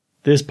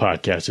This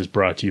podcast is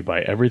brought to you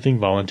by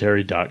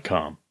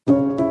everythingvoluntary.com.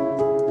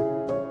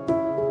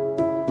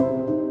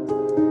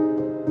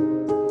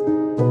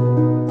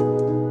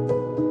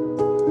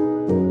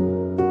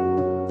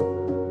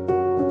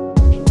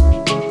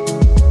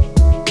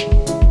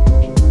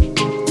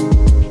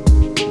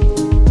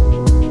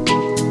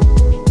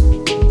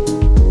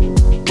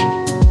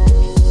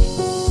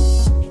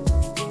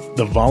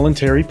 The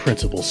voluntary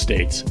principle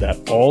states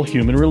that all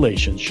human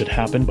relations should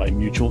happen by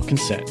mutual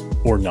consent,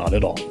 or not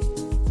at all.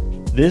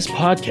 This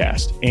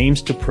podcast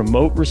aims to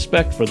promote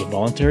respect for the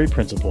voluntary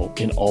principle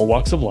in all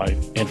walks of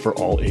life and for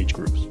all age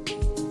groups.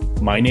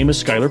 My name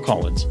is Skylar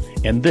Collins,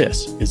 and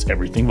this is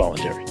Everything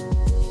Voluntary.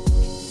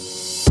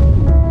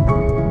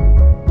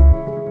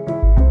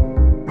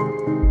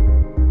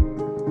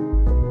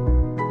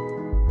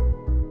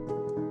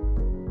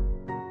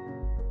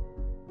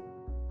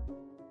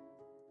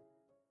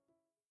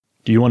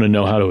 Do you want to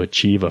know how to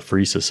achieve a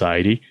free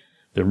society?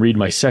 Then read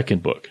my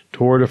second book,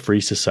 Toward a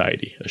Free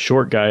Society, a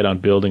short guide on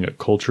building a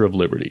culture of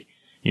liberty.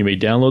 You may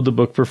download the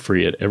book for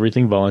free at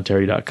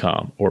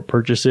everythingvoluntary.com or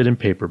purchase it in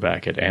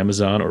paperback at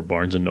Amazon or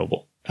Barnes &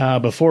 Noble.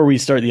 Before we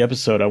start the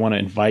episode, I want to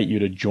invite you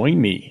to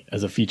join me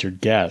as a featured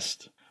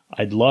guest.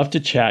 I'd love to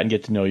chat and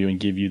get to know you and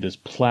give you this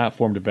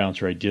platform to bounce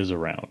your ideas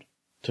around.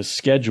 To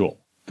schedule,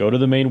 go to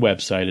the main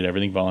website at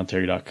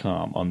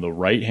everythingvoluntary.com. On the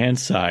right-hand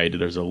side,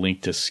 there's a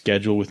link to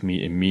schedule with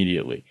me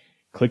immediately.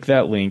 Click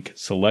that link,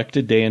 select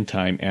a day and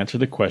time, answer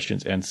the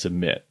questions, and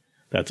submit.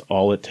 That's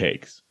all it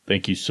takes.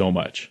 Thank you so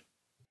much.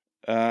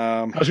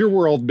 How's your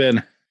world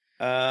been?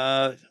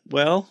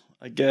 Well,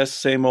 I guess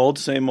same old,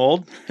 same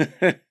old.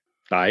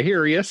 I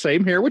hear you.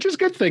 Same here, which is a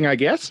good thing, I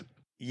guess.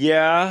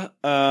 Yeah,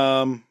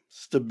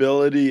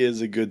 stability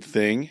is a good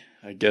thing.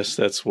 I guess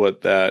that's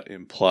what that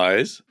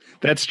implies.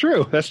 That's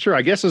true. That's true.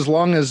 I guess as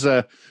long as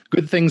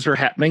good things are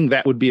happening,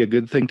 that would be a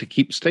good thing to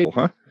keep stable,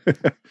 huh?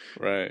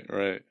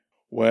 Right.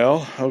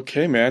 Well,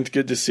 okay, man. It's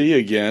good to see you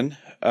again.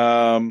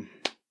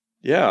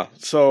 Yeah.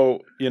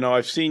 So,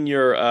 I've seen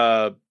your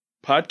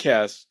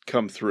podcast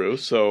come through.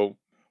 So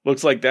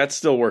looks like that's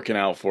still working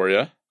out for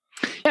you.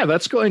 Yeah,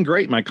 that's going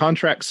great. My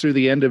contract's through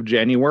the end of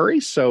January.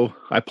 So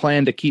I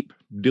plan to keep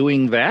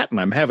doing that. And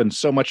I'm having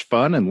so much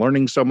fun and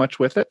learning so much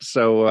with it.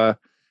 So,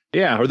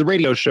 or the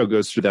radio show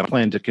goes through that. I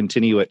plan to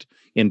continue it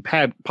in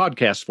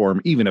podcast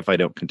form, even if I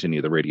don't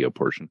continue the radio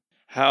portion.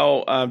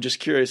 How, I'm just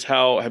curious,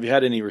 have you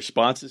had any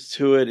responses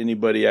to it?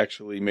 Anybody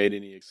actually made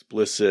any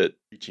explicit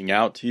reaching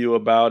out to you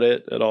about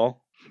it at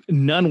all?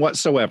 None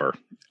whatsoever.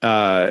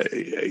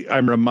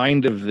 I'm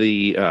reminded of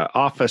the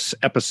Office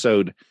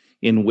episode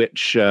in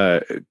which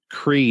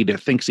Creed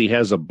thinks he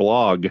has a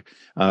blog,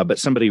 but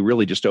somebody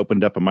really just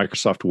opened up a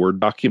Microsoft Word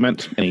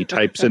document and he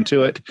types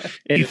into it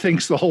and he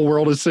thinks the whole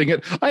world is seeing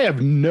it. I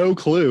have no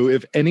clue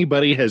if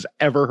anybody has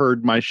ever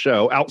heard my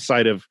show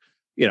outside of,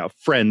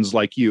 friends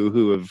like you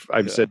who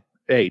I've said,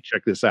 hey,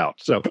 check this out.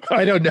 So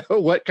I don't know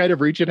what kind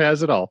of reach it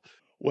has at all.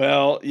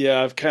 Well,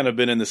 yeah, I've kind of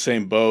been in the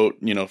same boat,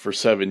 for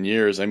 7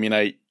 years. I mean,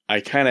 I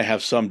kind of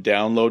have some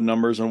download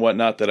numbers and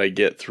whatnot that I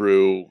get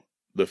through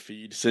the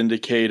feed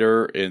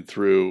syndicator and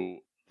through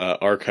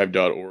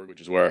archive.org,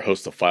 which is where I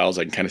host the files.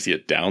 I can kind of see a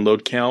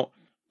download count,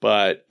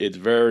 but it's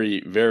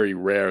very, very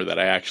rare that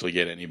I actually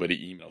get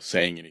anybody email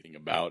saying anything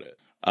about it.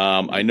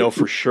 I know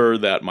for sure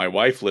that my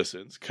wife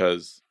listens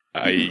because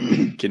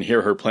I can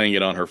hear her playing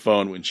it on her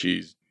phone when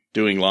she's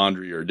doing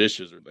laundry or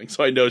dishes or things.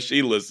 So I know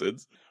she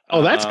listens.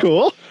 Oh, that's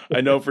cool. I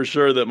know for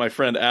sure that my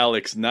friend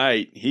Alex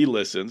Knight, he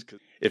listens.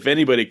 Cause if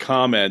anybody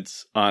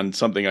comments on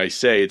something I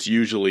say, it's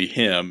usually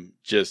him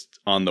just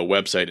on the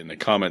website in the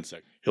comment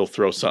section. He'll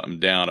throw something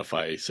down if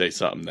I say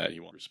something that he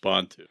won't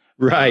respond to.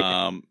 Right.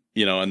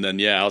 And then,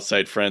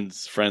 outside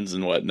friends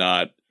and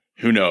whatnot,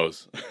 who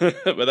knows?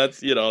 But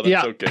that's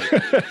okay.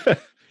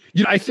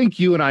 I think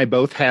you and I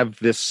both have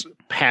this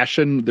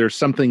passion. There's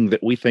something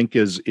that we think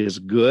is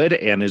good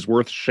and is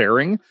worth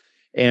sharing.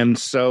 And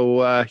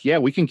so,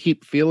 we can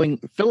keep filling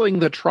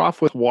the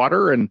trough with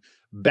water and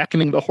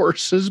beckoning the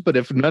horses. But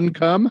if none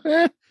come,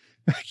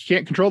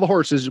 can't control the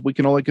horses. We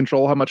can only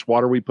control how much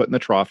water we put in the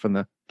trough and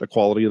the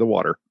quality of the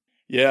water.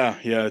 Yeah.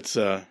 It's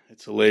a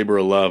labor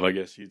of love, I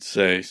guess you'd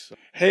say. So,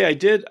 hey, I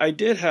did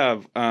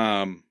have,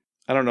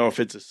 I don't know if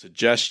it's a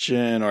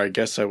suggestion or I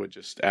guess I would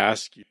just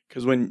ask you,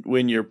 because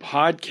when your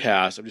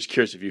podcast, I'm just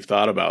curious if you've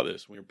thought about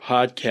this, when your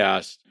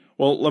podcast,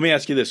 well, let me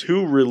ask you this,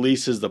 who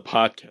releases the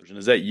podcast? And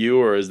is that you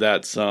or is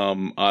that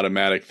some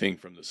automatic thing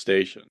from the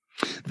station?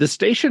 The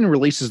station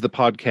releases the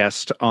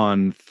podcast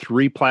on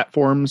 3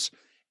 platforms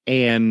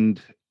and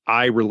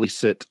I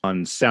release it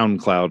on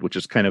SoundCloud, which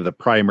is kind of the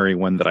primary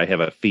one that I have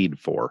a feed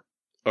for.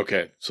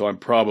 Okay, so I'm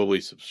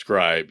probably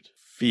subscribed.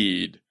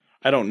 Feed.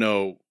 I don't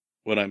know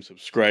what I'm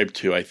subscribed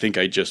to. I think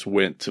I just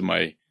went to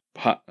my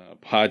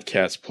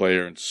podcast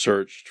player and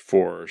searched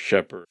for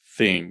Shepherd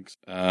Things.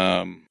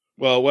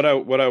 Well, what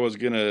I was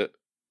going to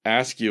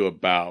ask you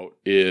about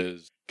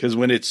is, because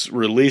when it's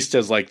released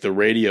as like the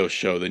radio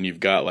show, then you've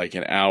got like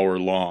an hour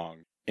long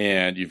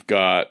and you've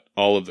got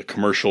all of the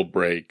commercial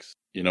breaks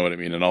you know what I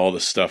mean, and all the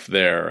stuff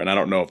there. And I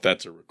don't know if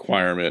that's a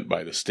requirement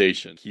by the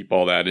station, keep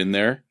all that in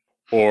there,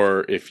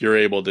 or if you're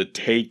able to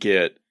take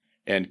it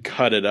and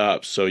cut it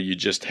up so you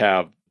just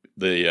have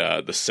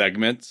the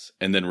segments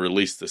and then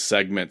release the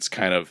segments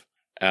kind of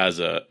as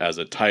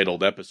a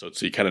titled episode,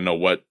 so you kind of know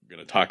what you're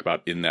going to talk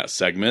about in that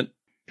segment.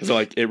 Because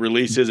like it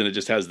releases and it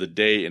just has the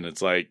date, and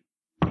it's like,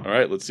 all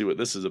right, let's see what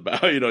this is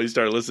about. You know, you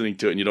start listening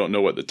to it and you don't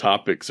know what the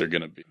topics are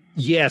going to be.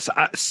 Yes,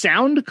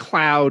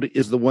 SoundCloud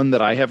is the one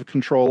that I have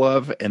control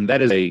of, and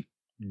that is a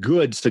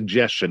good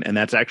suggestion. And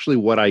that's actually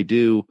what I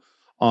do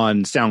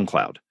on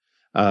SoundCloud.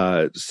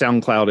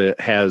 SoundCloud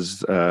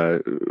has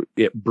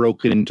it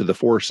broken into the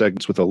 4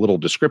 segments with a little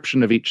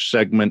description of each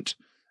segment.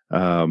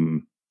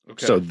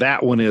 So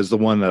that one is the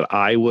one that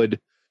I would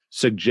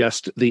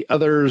suggest. The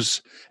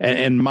others,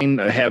 and mine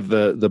have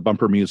the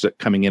bumper music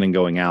coming in and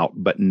going out,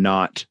 but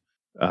not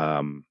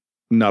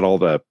all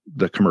the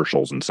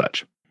commercials and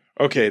such.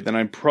 Okay, then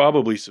I'm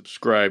probably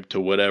subscribed to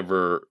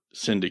whatever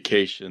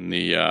syndication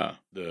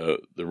the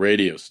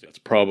radio. That's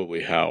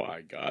probably how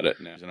I got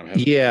it now. And I'm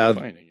having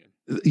trouble finding it.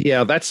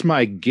 Yeah, that's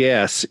my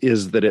guess,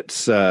 is that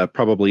it's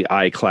probably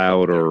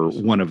iCloud or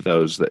one of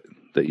those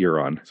that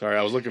you're on. Sorry,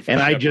 I was looking for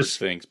Shepherd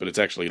Thinks, but it's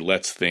actually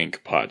Let's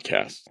Think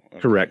podcast.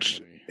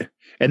 Correct.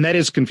 And that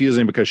is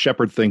confusing because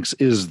Shepherd Thinks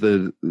has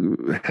been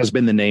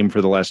the name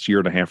for the last year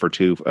and a half or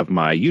two of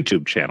my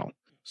YouTube channel.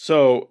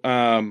 So,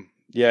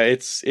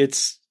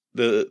 it's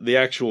the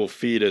actual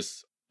feed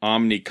is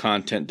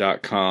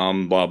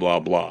omnicontent.com, blah, blah,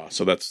 blah.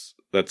 So that's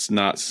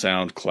not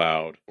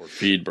SoundCloud or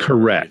Feedburner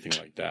or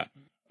anything like that.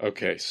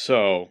 Okay,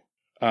 so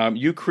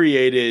you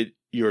created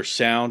your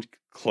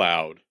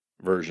SoundCloud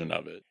version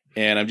of it.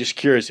 And I'm just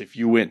curious if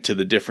you went to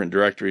the different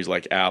directories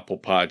like Apple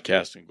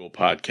Podcasts and Google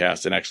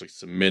Podcasts and actually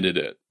submitted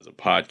it as a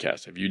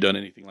podcast. Have you done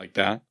anything like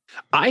that?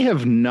 I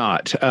have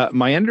not.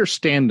 My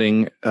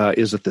understanding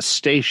is that the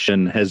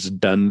station has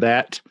done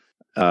that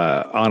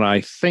on,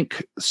 I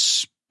think,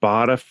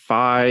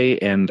 Spotify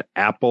and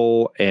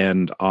Apple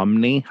and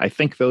Omni. I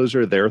think those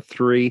are their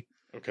 3.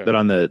 Okay. But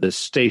on the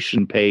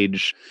station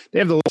page, they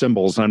have the little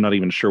symbols, and I'm not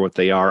even sure what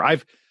they are.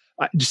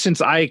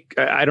 Since I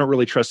don't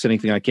really trust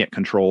anything I can't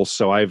control,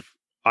 so I've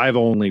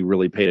only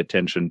really paid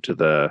attention to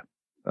the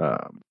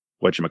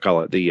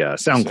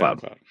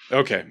SoundCloud.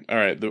 Okay, all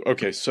right.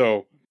 Okay,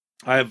 so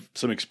I have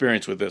some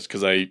experience with this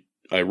because I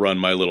run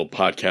my little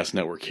podcast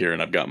network here,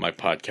 and I've got my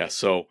podcast.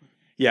 So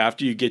yeah,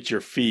 after you get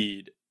your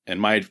feed, and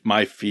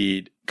my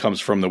feed comes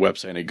from the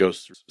website, and it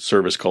goes through a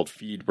service called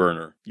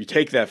Feedburner. You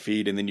take that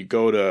feed, and then you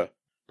go to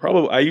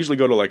I usually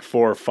go to like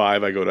 4 or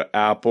 5. I go to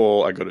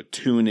Apple, I go to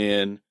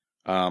TuneIn,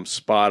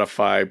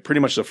 Spotify, pretty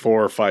much the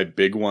 4 or 5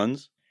 big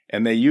ones.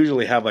 And they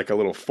usually have like a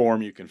little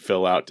form you can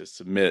fill out to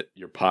submit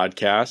your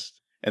podcast.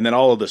 And then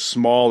all of the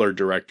smaller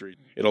directories,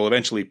 it'll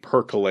eventually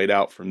percolate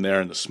out from there,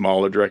 and the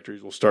smaller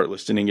directories will start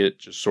listening it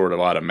just sort of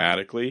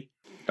automatically.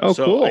 Oh,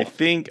 so cool. I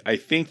think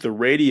the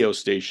radio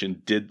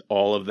station did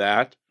all of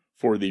that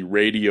for the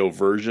radio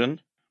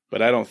version,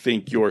 but I don't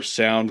think your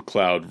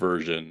SoundCloud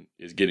version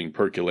is getting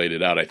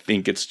percolated out. I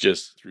think it's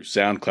just through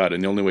SoundCloud,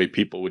 and the only way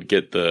people would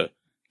get the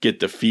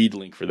feed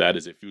link for that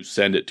is if you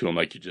send it to them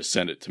like you just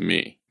sent it to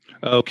me.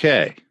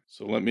 Okay.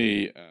 So let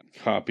me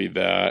copy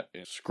that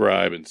and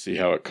subscribe and see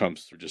how it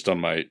comes through just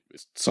on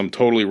some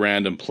totally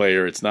random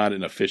player. It's not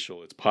an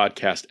official. It's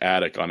Podcast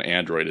Addict on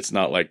Android. It's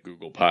not like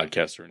Google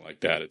Podcasts or anything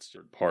like that. It's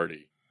third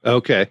party.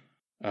 Okay.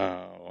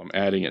 I'm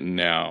adding it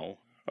now.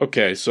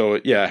 Okay,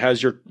 so yeah, it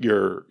has your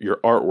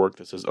artwork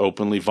that says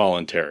openly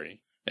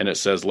voluntary. And it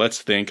says,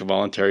 Let's Think, a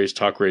voluntarious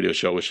talk radio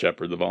show with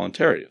Shepherd the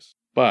Voluntarious.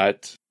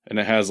 And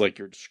it has like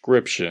your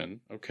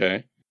description.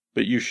 Okay.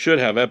 But you should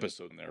have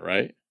episodes in there,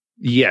 right?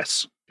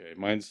 Yes. Okay,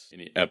 mine's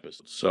any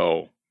episode.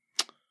 So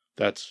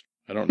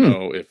I don't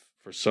know if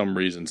for some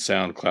reason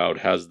SoundCloud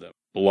has them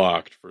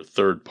blocked for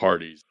third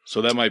parties.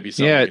 So that might be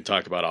something we can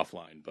talk about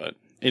offline. But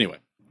anyway.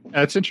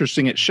 That's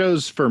interesting. It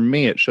shows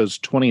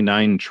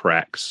 29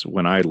 tracks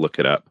when I look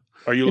it up.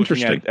 Are you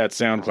looking at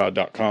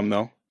SoundCloud.com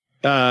though?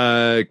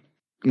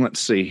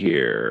 Let's see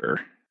here.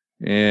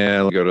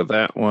 Yeah, let's go to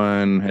that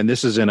one. And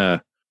this is in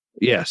a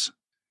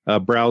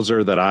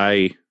browser that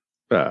I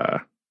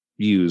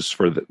use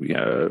for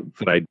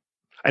that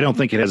I don't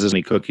think it has as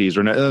many cookies,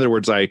 or in other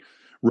words, I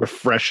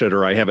refresh it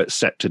or I have it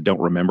set to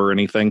don't remember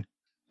anything,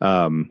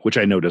 which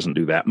I know doesn't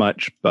do that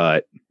much,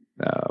 but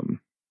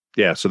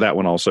so that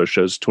one also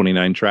shows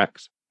 29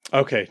 tracks.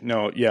 Okay.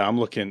 No, yeah, I'm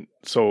looking.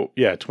 So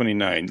yeah,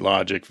 29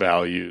 logic,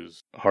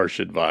 values, harsh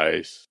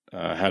advice,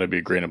 how to be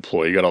a great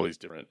employee. You got all these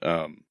different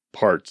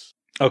parts.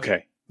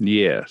 Okay.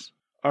 Yes.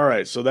 All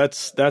right. So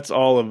that's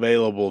all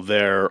available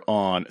there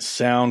on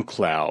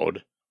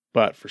SoundCloud.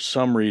 But for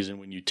some reason,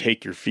 when you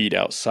take your feed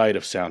outside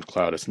of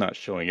SoundCloud, it's not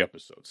showing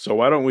episodes. So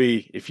why don't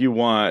we, if you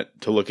want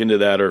to look into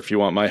that, or if you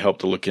want my help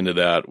to look into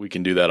that, we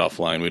can do that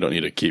offline. We don't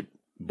need to keep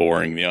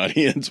boring the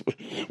audience,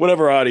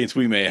 whatever audience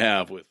we may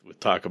have with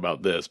talk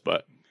about this.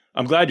 But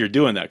I'm glad you're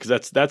doing that,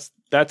 because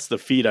that's the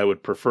feed I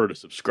would prefer to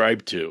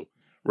subscribe to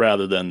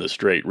rather than the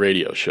straight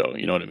radio show.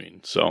 You know what I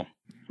mean? So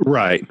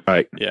right.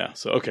 Yeah.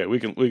 So okay, we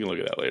can look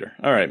at that later.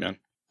 All right, man.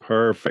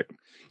 Perfect.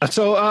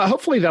 So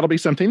hopefully that'll be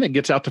something that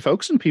gets out to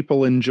folks and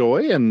people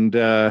enjoy, and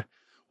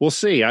we'll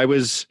see. I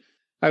was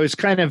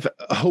kind of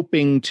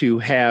hoping to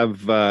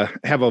have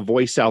a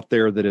voice out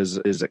there that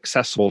is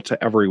accessible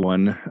to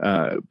everyone,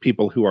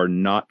 people who are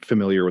not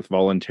familiar with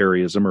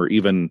voluntarism or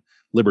even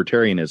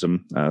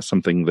libertarianism,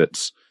 something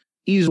that's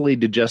easily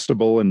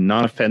digestible and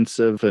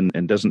non-offensive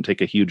and doesn't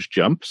take a huge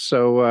jump.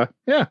 So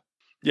yeah.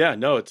 Yeah,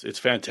 no, it's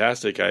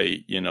fantastic.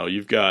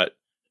 You've got,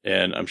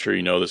 and I'm sure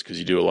you know this because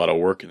you do a lot of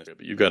work in this,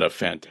 but you've got a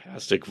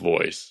fantastic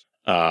voice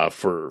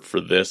for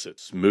this.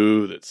 It's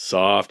smooth, it's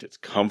soft, it's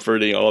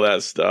comforting, all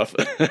that stuff.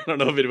 I don't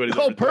know if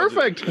anybody's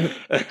perfect.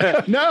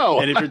 No.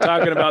 And if you're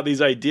talking about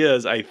these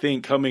ideas, I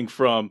think coming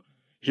from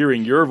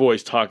hearing your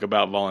voice talk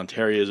about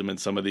voluntarism and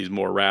some of these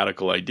more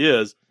radical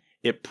ideas,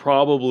 it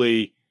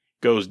probably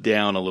goes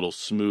down a little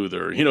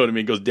smoother. You know what I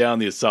mean? It goes down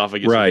the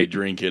esophagus right. And you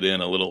drink it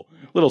in a little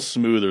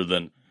smoother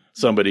than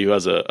somebody who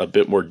has a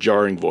bit more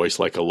jarring voice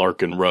like a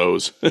Larkin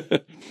Rose.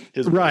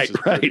 His voice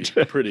is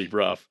pretty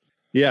rough.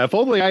 Yeah, if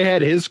only I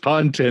had his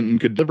content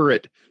and could deliver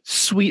it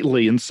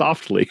sweetly and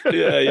softly.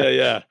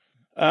 Yeah.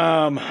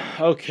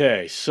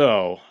 Okay,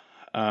 so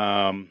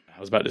I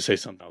was about to say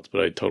something else,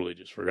 but I totally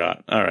just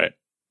forgot. All right.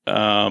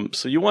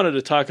 So you wanted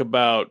to talk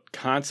about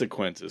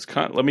consequences.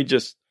 Let me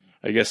just,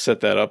 I guess,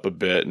 set that up a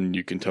bit, and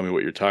you can tell me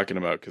what you're talking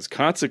about, because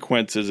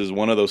consequences is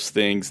one of those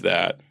things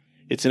that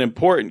it's an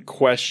important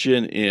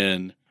question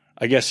in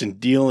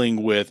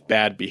dealing with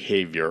bad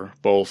behavior,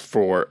 both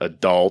for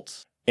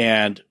adults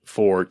and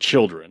for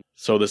children.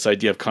 So this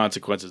idea of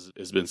consequences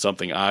has been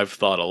something I've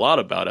thought a lot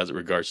about as it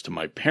regards to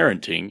my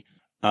parenting.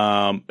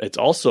 It's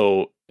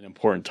also an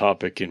important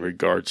topic in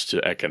regards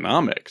to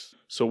economics.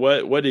 So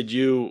what did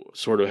you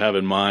sort of have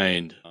in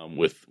mind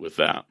with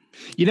that?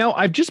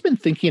 I've just been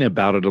thinking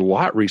about it a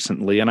lot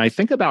recently, and I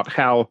think about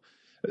how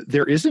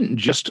there isn't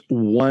just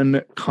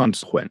one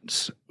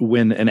consequence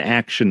when an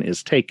action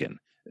is taken.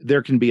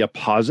 There can be a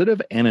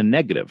positive and a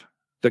negative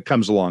that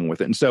comes along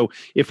with it. And so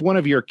if one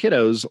of your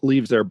kiddos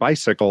leaves their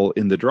bicycle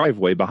in the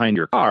driveway behind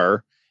your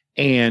car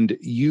and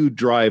you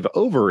drive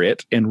over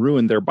it and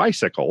ruin their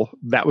bicycle,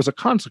 that was a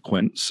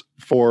consequence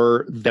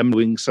for them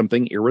doing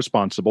something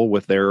irresponsible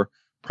with their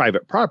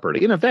private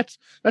property. And if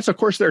that's of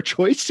course their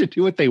choice to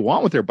do what they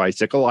want with their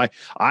bicycle.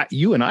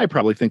 You and I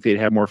probably think they'd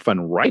have more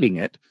fun riding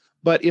it.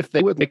 But if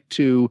they would like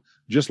to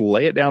just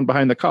lay it down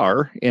behind the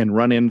car and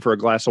run in for a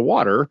glass of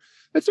water,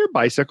 that's their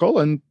bicycle,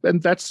 and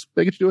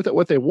they get to do with it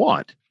what they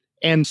want.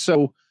 And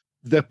so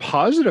the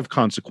positive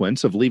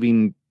consequence of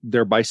leaving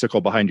their bicycle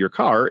behind your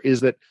car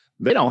is that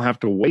they don't have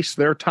to waste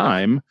their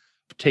time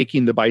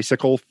taking the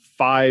bicycle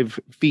 5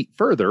 feet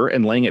further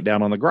and laying it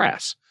down on the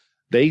grass.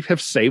 They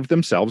have saved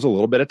themselves a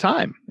little bit of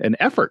time and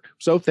effort.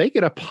 So they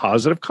get a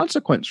positive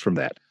consequence from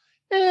that.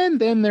 And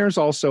then there's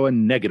also a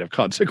negative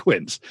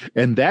consequence,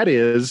 and that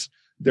is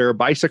their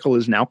bicycle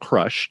is now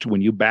crushed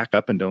when you back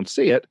up and don't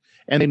see it,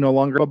 and they no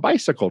longer have a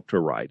bicycle to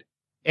ride.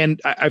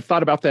 And I've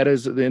thought about that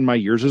as in my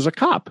years as a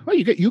cop. Well,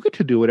 you get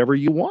to do whatever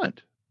you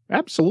want.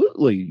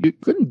 Absolutely. You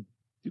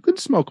can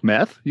smoke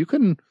meth. You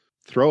can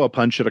throw a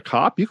punch at a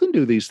cop. You can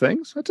do these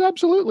things. That's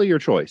absolutely your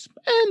choice.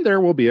 And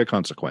there will be a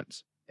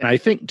consequence. And I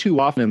think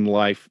too often in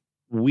life,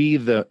 we,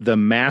 the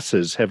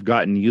masses, have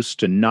gotten used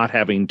to not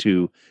having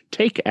to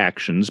take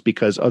actions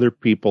because other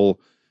people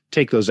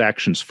take those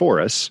actions for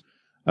us.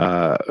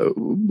 A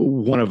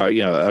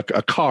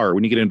car,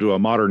 when you get into a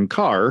modern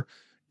car,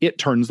 it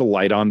turns the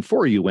light on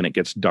for you when it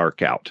gets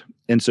dark out.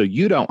 And so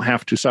you don't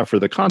have to suffer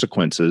the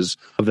consequences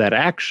of that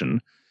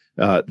action.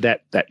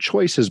 That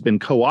choice has been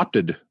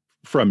co-opted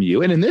from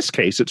you. And in this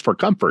case, it's for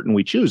comfort and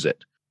we choose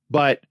it.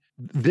 But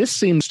this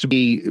seems to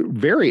be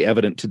very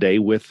evident today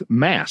with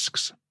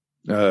masks,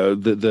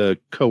 the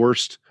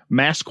coerced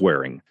mask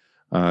wearing.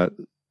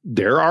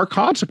 There are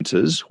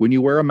consequences when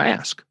you wear a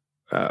mask.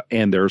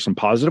 And there are some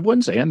positive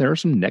ones and there are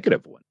some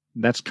negative ones.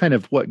 That's kind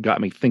of what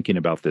got me thinking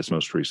about this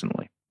most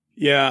recently.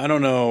 Yeah, I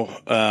don't know.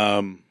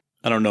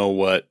 I don't know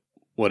what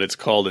it's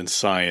called in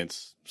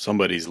science,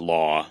 somebody's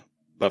law,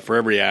 but for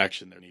every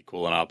action, there's an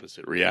equal and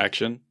opposite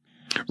reaction.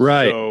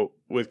 Right. So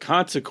with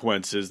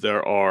consequences,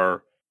 there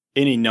are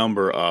any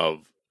number of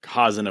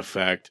cause and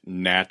effect,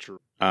 natural,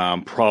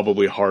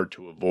 probably hard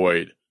to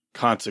avoid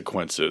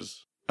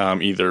consequences,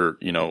 either,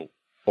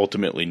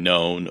 ultimately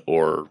known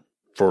or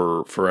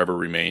for forever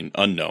remain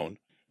unknown,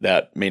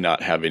 that may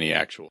not have any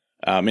actual,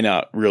 may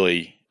not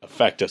really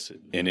affect us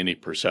in any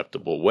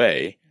perceptible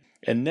way.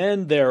 And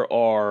then there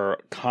are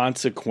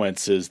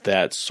consequences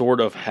that sort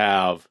of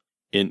have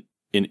I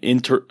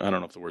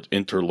don't know if the word's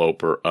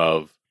interloper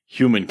of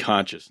human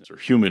consciousness or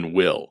human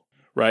will,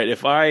 right?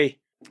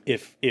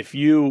 If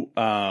you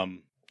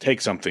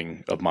take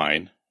something of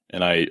mine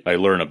and I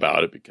learn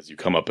about it because you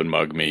come up and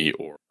mug me,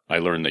 or I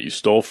learn that you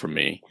stole from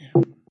me,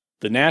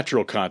 the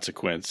natural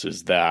consequence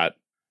is that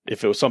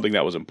if it was something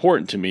that was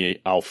important to me,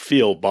 I'll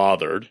feel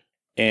bothered,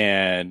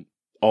 and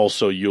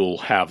also you'll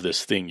have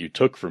this thing you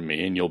took from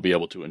me and you'll be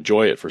able to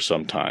enjoy it for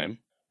some time.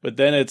 But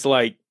then it's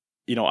like,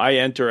 I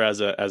enter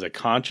as a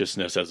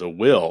consciousness, as a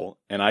will,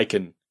 and I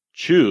can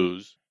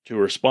choose to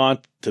respond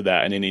to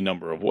that in any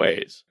number of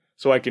ways.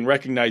 So I can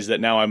recognize that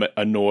now I'm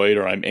annoyed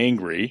or I'm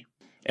angry,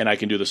 and I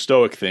can do the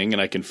stoic thing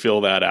and I can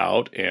fill that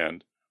out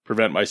and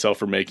prevent myself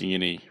from making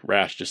any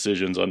rash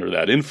decisions under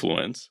that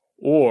influence.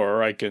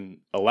 Or I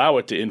can allow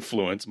it to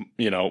influence,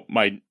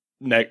 my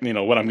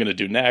what I'm going to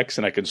do next,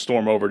 and I can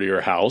storm over to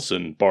your house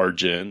and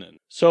barge in. And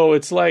so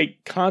it's like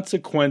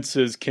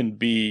consequences can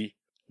be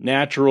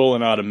natural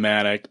and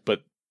automatic,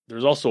 but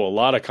there's also a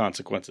lot of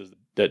consequences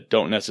that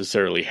don't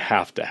necessarily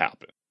have to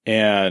happen.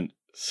 And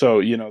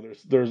so,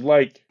 there's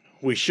like,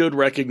 we should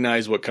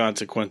recognize what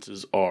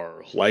consequences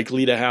are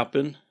likely to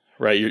happen,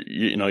 right?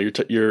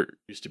 You're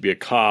used to be a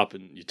cop,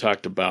 and you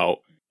talked about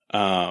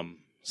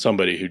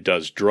somebody who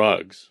does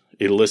drugs,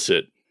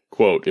 illicit,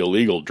 quote,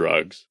 illegal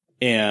drugs.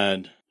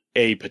 And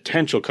a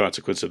potential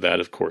consequence of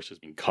that, of course, is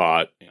being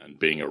caught and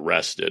being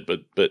arrested.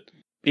 But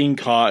being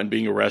caught and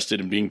being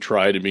arrested and being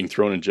tried and being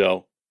thrown in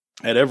jail,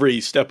 at every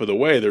step of the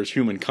way, there's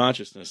human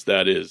consciousness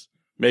that is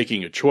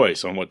making a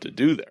choice on what to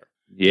do there.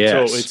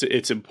 Yes. So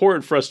it's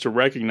important for us to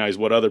recognize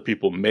what other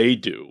people may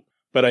do.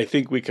 But I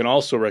think we can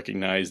also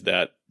recognize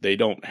that they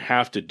don't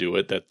have to do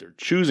it, that they're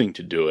choosing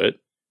to do it.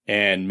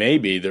 And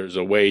maybe there's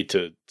a way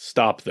to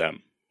stop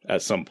them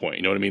at some point.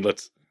 You know what I mean?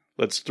 Let's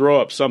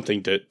throw up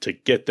something to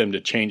get them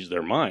to change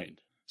their mind.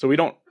 So we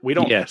don't.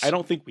 Yes. I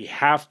don't think we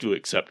have to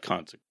accept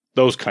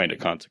those kind of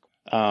consequences.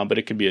 But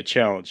it can be a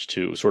challenge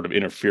to sort of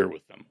interfere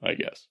with them, I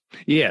guess.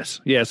 Yes.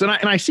 And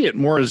I see it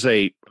more as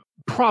a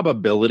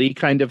probability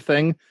kind of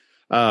thing.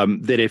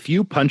 That if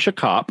you punch a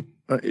cop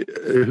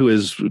who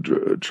is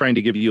trying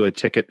to give you a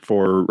ticket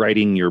for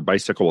riding your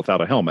bicycle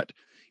without a helmet,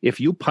 if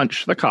you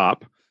punch the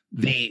cop,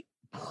 the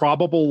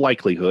probable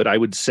likelihood, I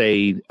would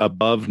say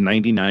above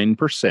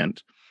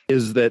 99%,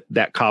 is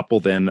that cop will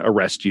then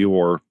arrest you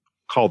or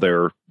call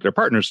their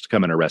partners to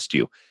come and arrest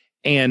you.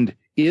 And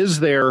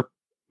is there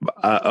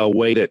a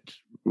way that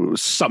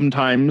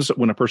sometimes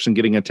when a person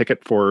getting a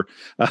ticket for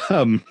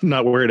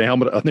not wearing a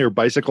helmet on their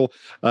bicycle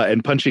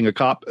and punching a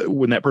cop,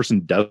 when that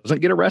person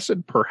doesn't get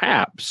arrested,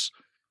 perhaps,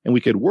 and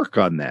we could work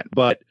on that.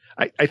 But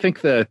I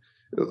think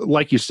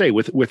like you say,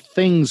 with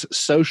things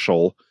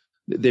social,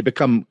 they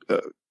become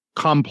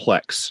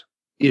complex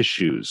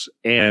issues,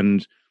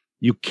 and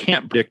you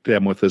can't predict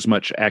them with as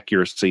much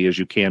accuracy as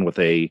you can with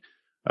a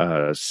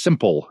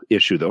simple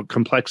issue, the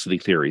complexity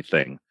theory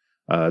thing.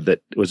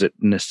 That was it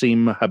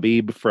Nassim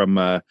Habib from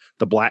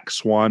The Black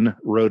Swan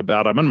wrote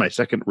about. I'm on my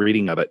second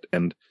reading of it,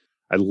 and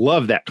I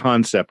love that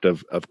concept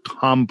of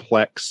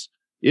complex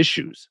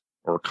issues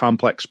or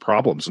complex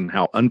problems and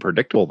how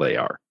unpredictable they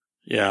are.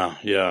 Yeah,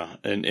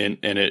 and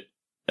it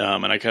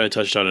and I kind of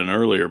touched on it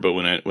earlier, but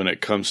when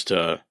it comes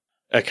to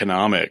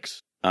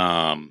economics,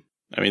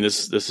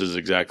 this is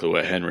exactly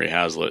what Henry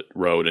Hazlitt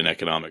wrote in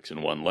Economics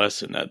in One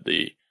Lesson, that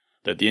the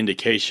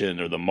indication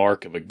or the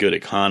mark of a good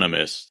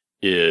economist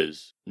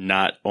is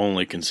not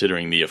only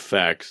considering the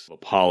effects of a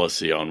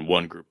policy on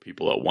one group of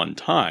people at one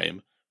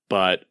time,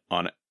 but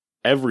on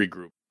every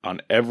group of,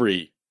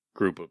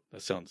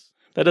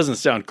 that doesn't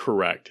sound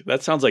correct.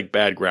 That sounds like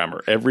bad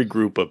grammar. Every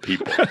group of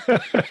people,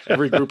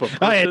 every group of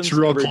persons. It's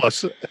real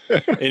close.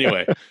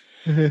 Anyway,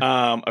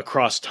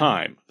 across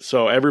time.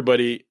 So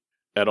everybody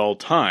at all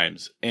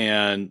times.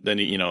 And then,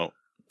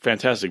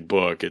 fantastic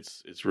book.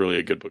 It's really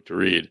a good book to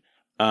read.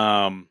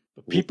 But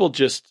people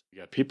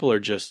are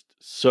just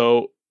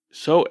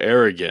so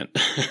arrogant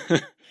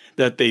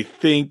that they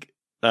think,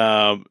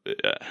 I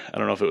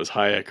don't know if it was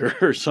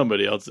Hayek or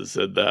somebody else that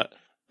said that.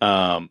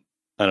 I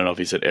don't know if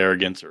he said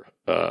arrogance or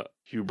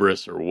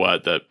hubris or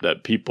what,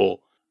 that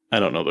people, I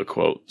don't know the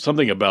quote,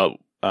 something about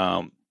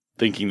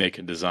thinking they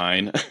can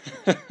design.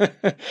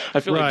 I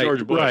feel like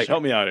George Bush. Right.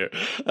 Help me out here.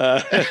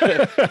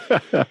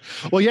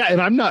 Well, yeah,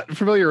 and I'm not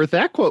familiar with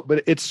that quote,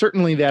 but it's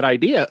certainly that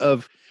idea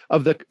of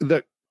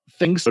the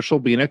things social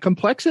being a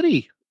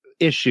complexity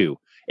issue.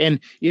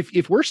 And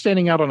if we're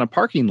standing out on a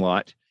parking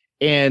lot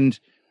and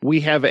we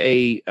have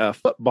a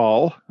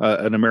football,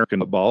 an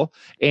American football,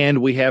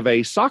 and we have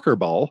a soccer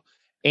ball,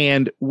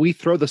 and we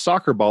throw the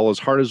soccer ball as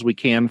hard as we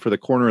can for the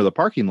corner of the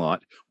parking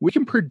lot, we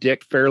can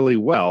predict fairly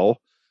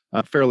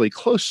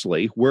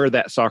closely where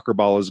that soccer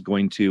ball is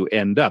going to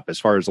end up as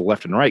far as the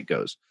left and right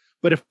goes.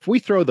 But if we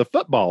throw the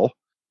football,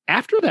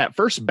 after that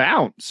first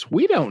bounce,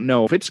 we don't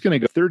know if it's going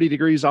to go 30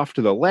 degrees off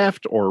to the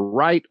left or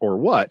right or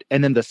what.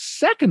 And then the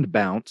second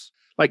bounce,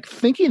 like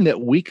thinking that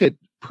we could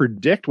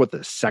predict what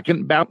the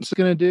second bounce is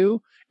going to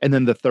do, and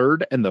then the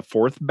third and the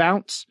fourth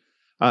bounce,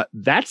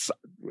 that's,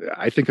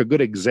 I think, a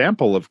good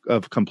example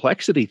of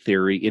complexity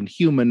theory in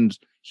human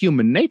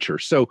nature.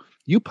 So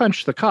you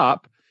punch the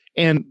cop,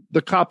 and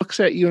the cop looks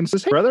at you and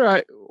says, "Hey,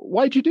 brother,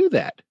 why'd you do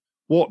that?"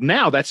 Well,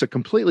 now that's a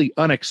completely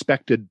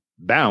unexpected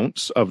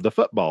bounce of the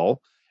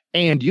football,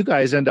 and you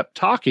guys end up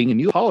talking, and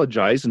you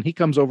apologize, and he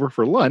comes over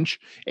for lunch,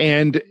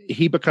 and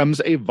he becomes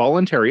a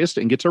voluntarist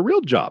and gets a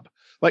real job.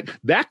 Like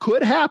that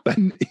could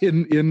happen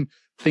in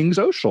things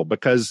social,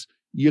 because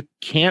you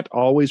can't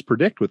always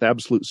predict with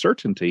absolute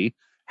certainty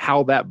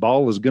how that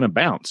ball is going to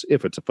bounce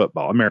if it's a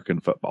football,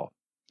 American football.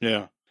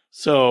 Yeah.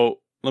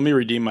 So let me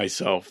redeem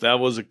myself.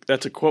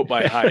 That's a quote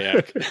by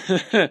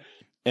Hayek.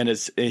 And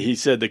he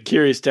said the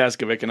curious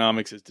task of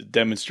economics is to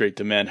demonstrate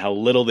to men how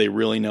little they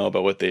really know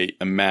about what they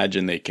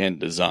imagine they can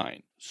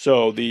design.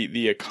 So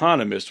the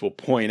economist will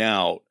point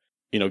out,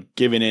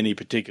 given any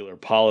particular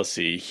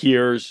policy,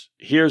 here's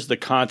the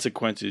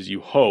consequences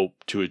you hope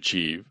to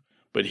achieve,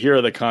 but here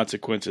are the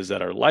consequences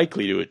that are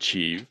likely to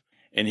achieve,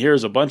 and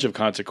here's a bunch of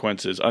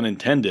consequences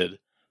unintended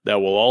that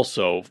will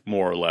also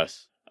more or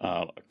less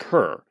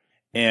occur.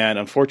 And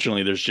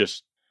unfortunately, there's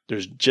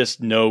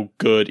just no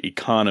good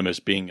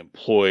economist being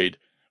employed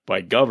by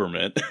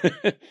government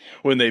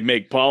when they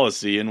make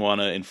policy and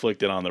want to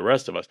inflict it on the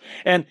rest of us.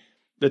 And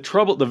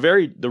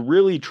the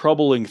really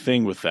troubling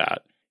thing with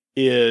that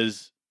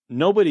is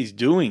nobody's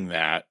doing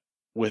that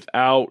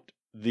without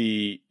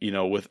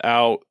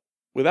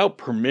without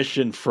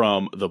permission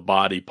from the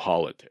body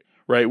politic,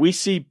 right? We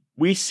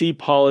see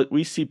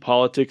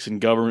politics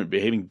and government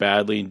behaving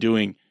badly and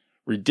doing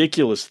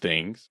ridiculous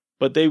things,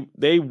 but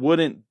they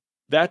wouldn't.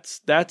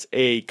 That's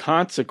a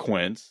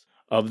consequence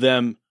of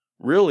them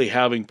really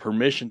having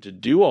permission to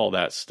do all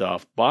that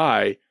stuff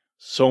by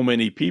so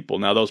many people.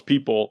 Now, those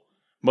people,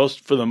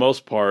 for the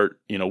most part,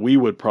 we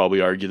would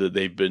probably argue that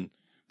they've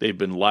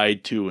been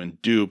lied to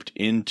and duped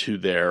into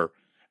their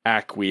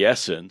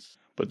acquiescence.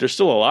 But there's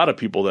still a lot of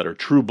people that are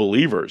true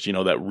believers,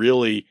 that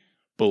really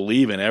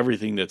believe in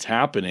everything that's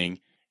happening,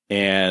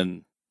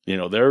 and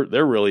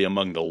they're really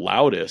among the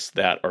loudest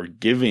that are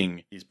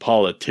giving these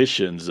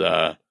politicians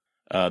the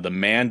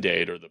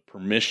mandate or the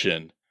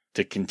permission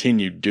to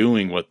continue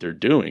doing what they're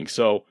doing.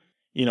 So,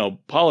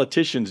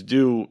 politicians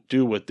do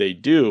what they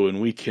do,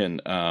 and we can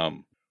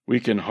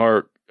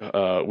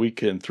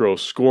throw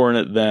scorn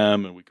at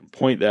them, and we can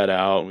point that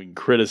out, and we can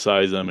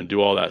criticize them and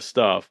do all that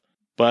stuff.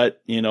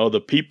 But,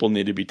 the people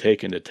need to be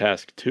taken to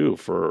task too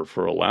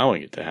for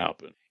allowing it to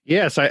happen.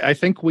 Yes, I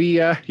think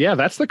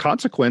that's the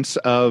consequence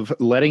of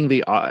letting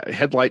the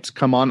headlights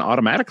come on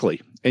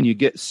automatically. And you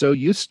get so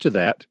used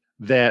to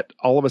that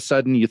all of a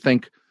sudden you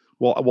think,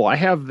 well, I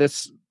have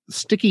this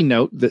sticky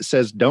note that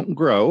says don't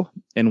grow,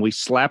 and we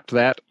slapped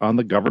that on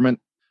the government,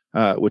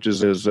 which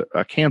is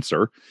a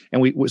cancer,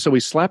 and we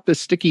slap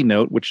this sticky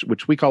note,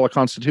 which we call a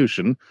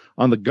constitution,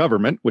 on the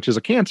government, which is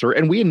a cancer,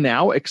 and we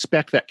now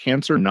expect that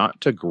cancer not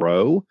to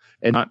grow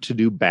and not to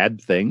do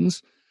bad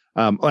things.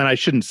 And I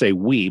shouldn't say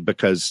we,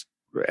 because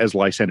as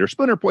Lysander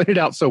Spooner pointed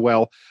out so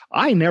well,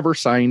 I never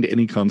signed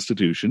any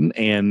constitution,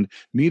 and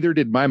neither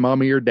did my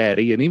mommy or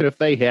daddy, and even if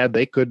they had,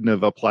 they couldn't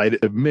have applied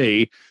it to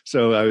me.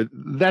 So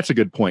that's a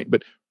good point.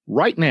 But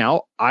right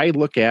now, I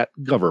look at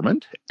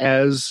government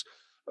as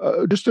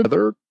just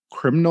another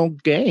criminal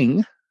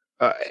gang.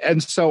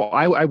 And so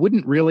I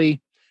wouldn't really,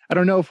 I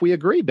don't know if we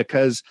agree,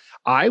 because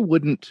I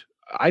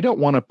don't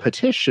want to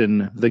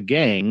petition the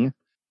gang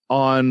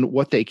on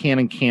what they can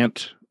and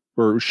can't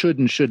or should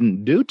and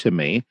shouldn't do to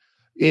me.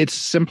 It's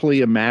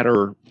simply a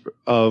matter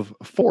of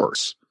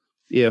force.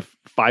 If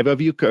five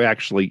of you could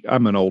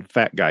I'm an old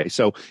fat guy.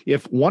 So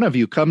if one of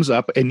you comes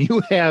up and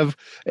you have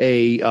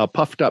a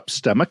puffed up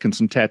stomach and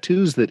some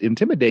tattoos that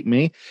intimidate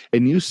me,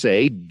 and you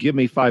say, give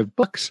me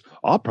 $5,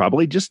 I'll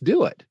probably just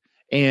do it.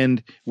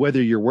 And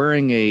whether you're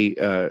wearing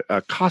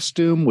a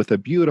costume with a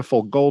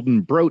beautiful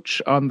golden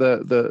brooch on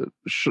the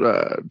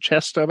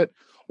chest of it,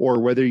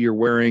 or whether you're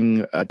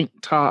wearing a tank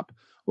top,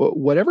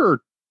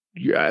 whatever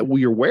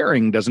you're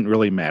wearing doesn't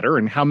really matter.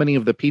 And how many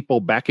of the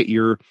people back at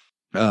your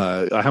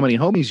how many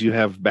homies you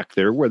have back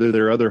there, whether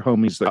they're other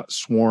homies that got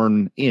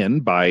sworn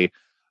in by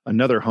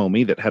another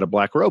homie that had a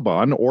black robe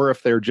on, or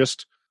if they're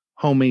just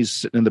homies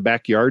sitting in the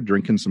backyard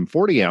drinking some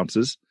 40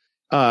 ounces,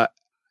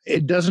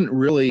 it doesn't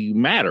really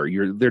matter.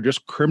 They're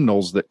just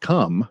criminals that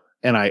come.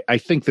 And I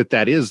think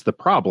that is the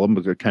problem,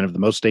 because kind of the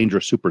most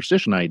dangerous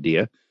superstition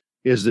idea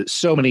is that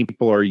so many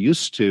people are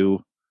used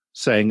to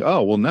saying,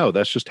 oh, well, no,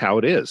 that's just how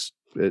it is.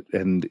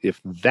 And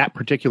if that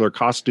particular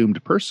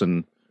costumed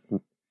person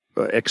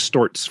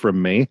extorts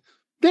from me,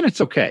 then it's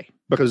okay,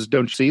 because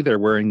don't you see they're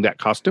wearing that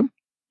costume?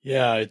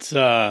 Yeah, it's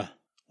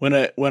when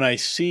I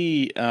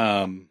see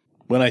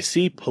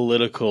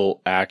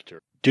political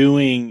actors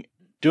doing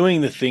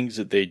the things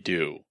that they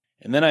do,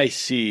 and then I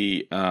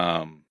see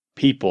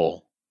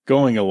people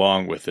going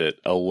along with it,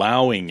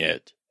 allowing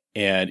it,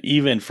 and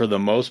even for the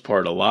most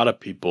part, a lot of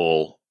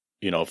people,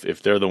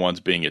 if they're the ones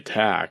being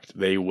attacked,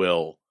 they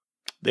will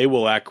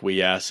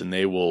acquiesce, and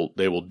they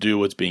will do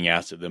what's being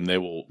asked of them. They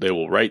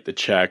will write the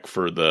check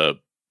for the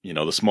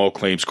small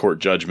claims court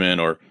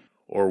judgment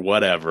or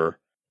whatever.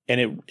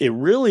 And it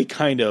really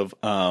kind of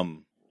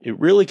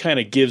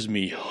gives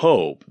me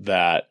hope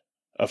that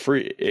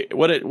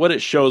what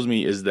it shows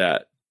me is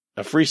that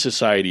a free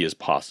society is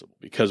possible.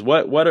 Because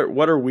what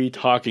are we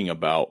talking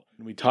about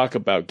when we talk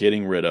about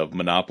getting rid of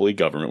monopoly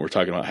government? We're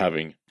talking about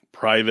having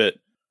private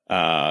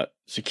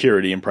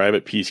security and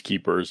private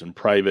peacekeepers and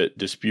private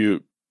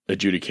dispute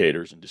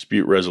adjudicators and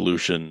dispute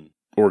resolution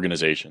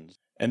organizations.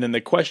 And then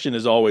the question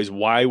is always,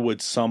 why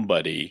would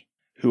somebody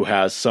who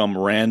has some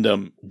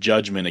random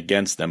judgment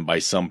against them by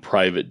some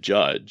private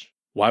judge,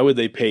 why would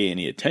they pay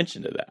any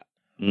attention to that?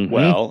 Mm-hmm.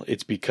 Well,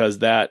 it's because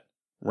that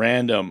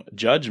random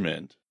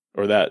judgment,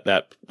 or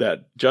that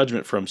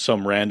judgment from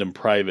some random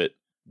private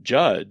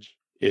judge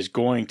is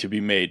going to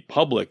be made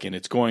public, and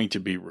it's going to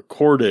be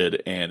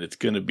recorded, and it's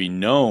going to be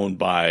known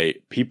by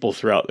people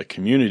throughout the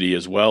community,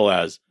 as well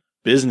as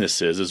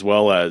businesses, as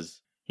well as,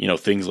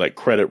 things like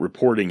credit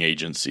reporting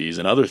agencies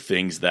and other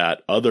things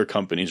that other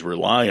companies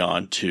rely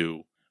on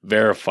to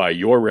verify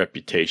your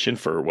reputation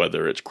for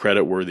whether it's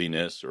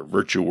creditworthiness or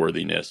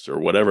virtue-worthiness or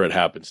whatever it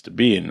happens to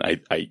be. And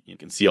you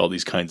can see all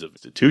these kinds of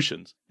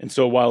institutions. And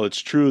so while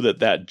it's true that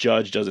that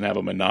judge doesn't have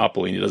a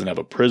monopoly, and he doesn't have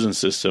a prison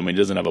system, and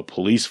he doesn't have a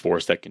police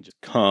force that can just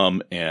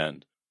come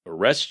and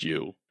arrest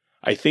you,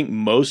 I think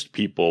most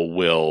people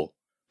will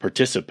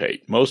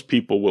participate. Most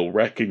people will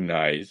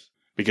recognize,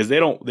 because they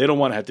don't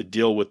want to have to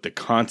deal with the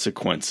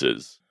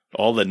consequences,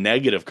 all the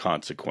negative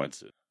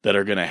consequences that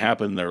are going to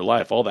happen in their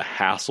life, all the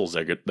hassles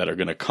that are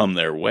going to come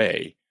their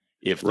way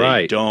if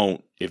they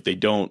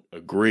don't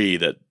agree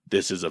that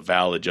this is a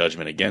valid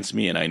judgment against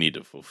me and I need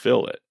to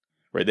fulfill it.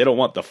 Right? They don't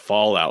want the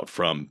fallout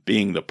from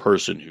being the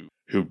person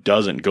who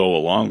doesn't go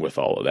along with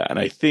all of that. And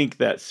I think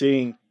that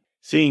seeing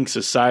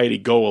society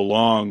go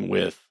along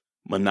with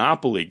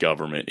monopoly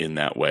government in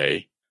that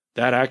way,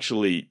 that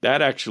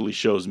actually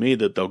shows me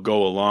that they'll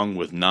go along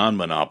with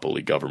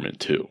non-monopoly government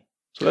too.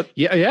 So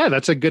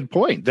that's a good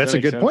point. That's a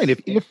good point.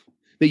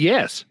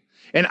 Yes.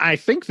 And I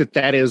think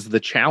that is the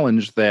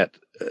challenge that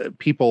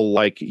people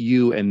like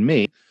you and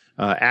me,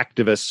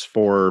 activists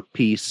for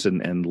peace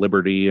and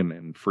liberty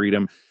and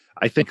freedom,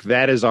 I think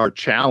that is our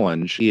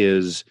challenge,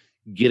 is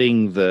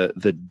getting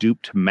the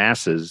duped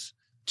masses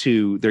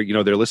to they're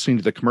listening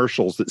to the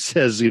commercials that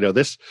says,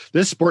 this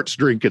sports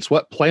drink, it's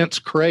what plants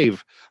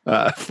crave,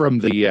 from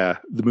the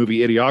movie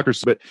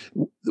Idiocracy. But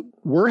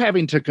we're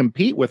having to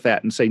compete with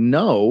that and say,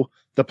 no,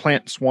 the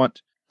plants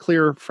want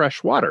clear,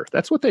 fresh water.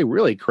 That's what they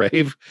really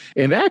crave.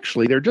 And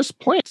actually, they're just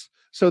plants.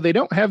 So they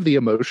don't have the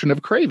emotion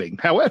of craving.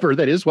 However,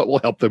 that is what will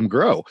help them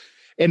grow.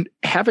 And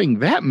having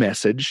that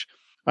message,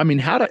 I mean,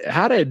 how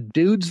do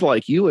dudes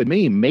like you and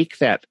me make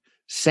that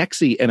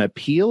sexy and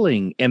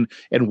appealing? And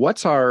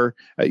what's our,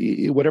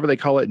 whatever they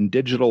call it in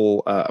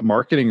digital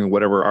marketing or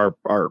whatever,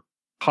 our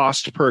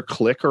cost per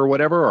click or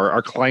whatever, or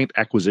our client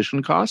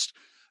acquisition cost?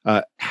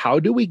 How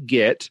do we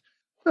get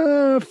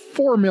 4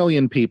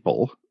 million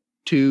people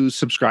to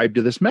subscribe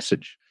to this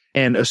message?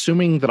 And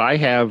assuming that I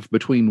have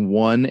between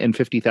 1 and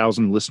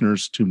 50,000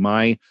 listeners to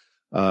my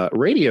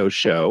radio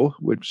show,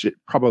 which it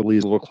probably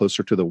is a little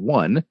closer to the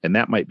 1, and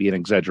that might be an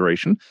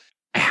exaggeration,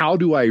 how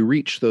do I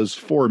reach those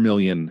 4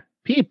 million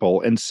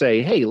people and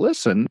say, hey,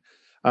 listen,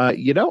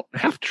 you don't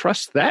have to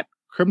trust that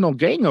criminal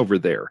gang over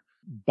there.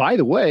 By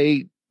the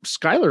way,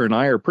 Skylar and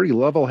I are pretty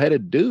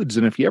level-headed dudes,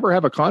 and if you ever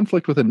have a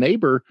conflict with a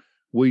neighbor,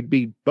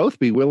 we'd both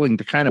be willing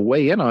to kind of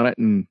weigh in on it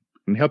and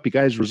help you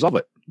guys resolve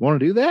it. Want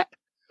to do that?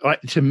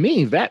 To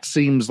me, that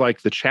seems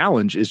like the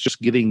challenge is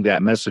just getting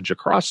that message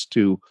across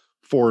to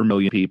 4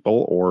 million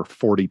people or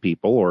 40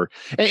 people,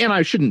 and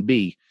I shouldn't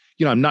be,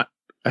 I'm not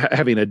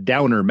having a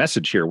downer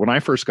message here. When I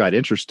first got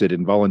interested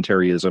in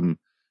voluntarism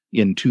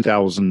in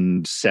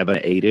 2007,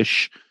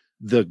 8-ish,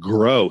 the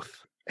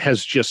growth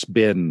has just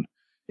been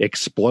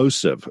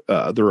explosive.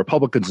 The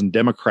Republicans and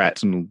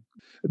Democrats, and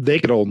they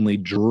could only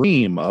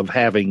dream of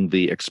having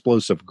the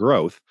explosive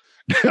growth.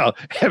 Now,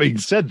 having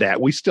said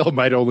that, we still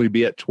might only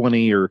be at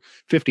 20 or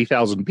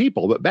 50,000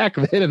 people, but back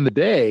then in the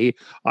day,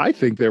 I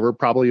think there were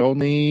probably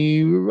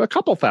only a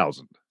couple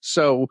thousand.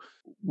 So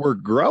we're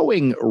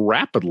growing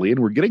rapidly and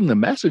we're getting the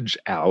message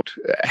out.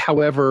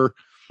 However,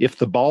 if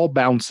the ball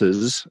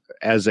bounces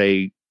as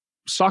a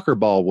soccer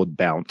ball would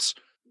bounce,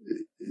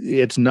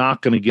 it's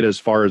not going to get as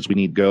far as we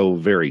need to go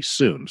very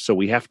soon. So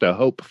we have to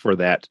hope for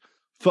that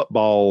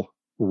football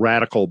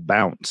radical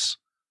bounce,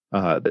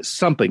 that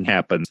something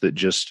happens that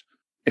just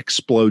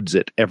explodes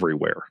it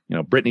everywhere.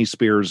 Britney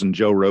Spears and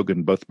Joe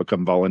Rogan both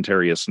become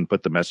voluntarists and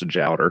put the message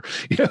out, or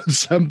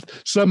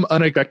some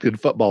unexpected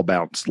football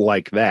bounce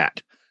like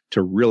that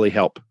to really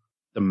help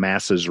the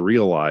masses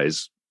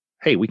realize,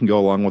 hey, we can go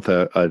along with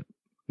a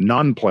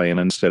non-plan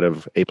instead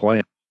of a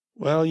plan.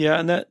 Well, yeah,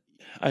 and that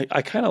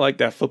I kind of like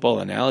that football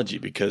analogy,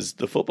 because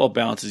the football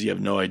bounces, you have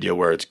no idea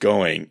where it's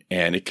going,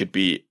 and it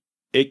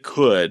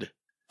could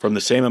from the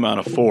same amount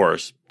of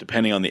force,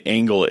 depending on the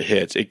angle it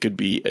hits, it could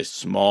be a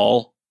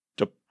small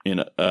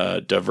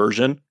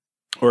diversion,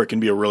 or it can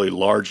be a really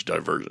large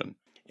diversion.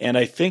 And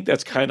I think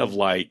that's kind of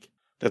like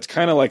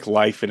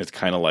life, and it's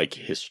kind of like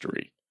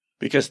history,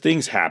 because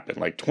things happen.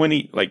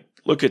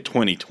 Look at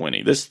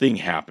 2020. This thing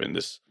happened,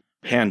 this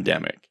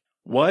pandemic.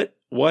 What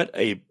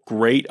a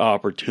great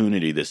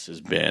opportunity this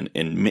has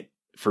been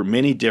for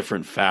many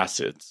different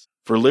facets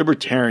for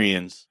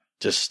libertarians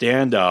to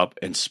stand up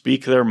and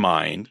speak their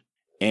mind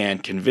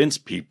and convince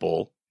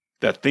people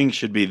that things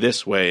should be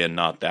this way and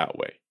not that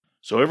way.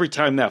 So every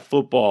time that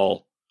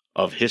football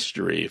of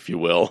history, if you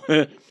will,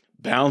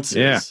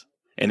 bounces,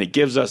 and it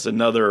gives us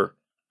another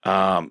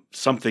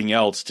something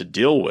else to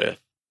deal with,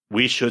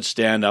 we should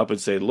stand up and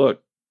say,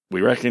 look,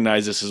 we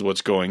recognize this is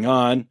what's going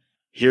on.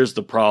 Here's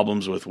the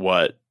problems with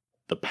what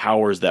the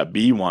powers that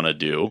be want to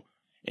do,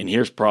 and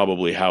here's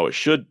probably how it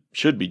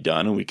should be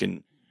done. And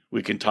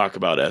we can talk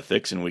about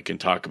ethics, and we can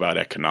talk about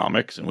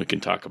economics, and we can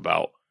talk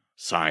about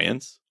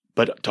science,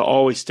 but to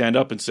always stand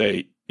up and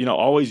say,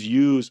 always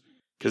use,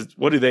 because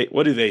what do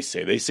they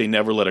say? They say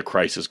never let a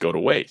crisis go to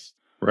waste.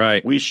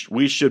 Right. We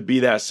should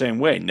be that same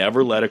way.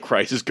 Never let a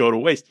crisis go to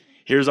waste.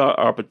 Here's our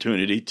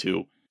opportunity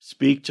to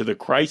speak to the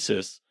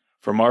crisis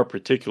from our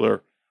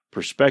particular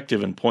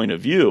perspective and point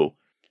of view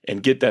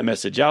and get that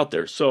message out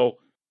there. So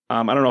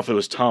I don't know if it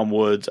was Tom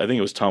Woods. I think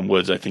it was Tom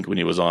Woods. I think when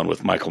he was on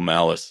with Michael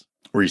Malice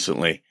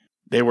recently,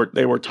 they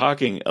were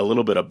talking a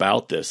little bit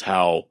about this.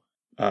 How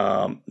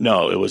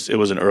no, it was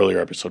an earlier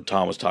episode.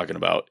 Tom was talking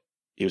about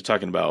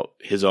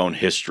his own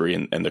history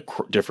and the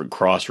different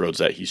crossroads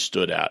that he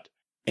stood at.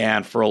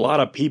 And for a lot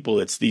of people,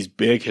 it's these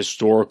big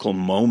historical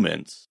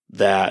moments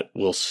that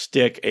will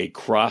stick a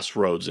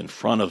crossroads in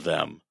front of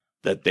them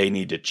that they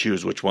need to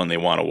choose which one they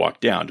want to walk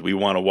down. Do we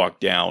want to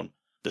walk down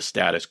the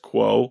status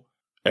quo,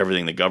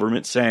 everything the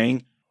government's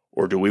saying,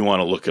 or do we want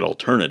to look at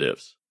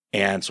alternatives?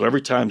 And so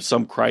every time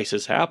some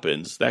crisis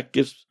happens, that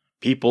gives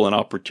people an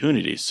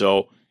opportunity.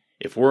 So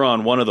if we're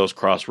on one of those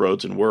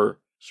crossroads and we're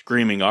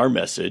screaming our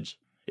message,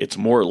 it's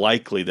more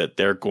likely that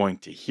they're going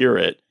to hear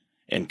it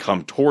and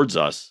come towards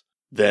us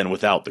than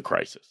without the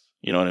crisis.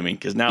 You know what I mean?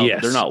 Because now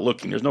they're not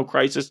looking. There's no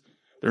crisis.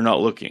 They're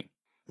not looking.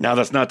 Now,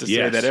 that's not to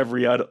say that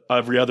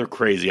every other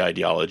crazy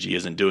ideology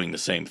isn't doing the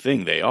same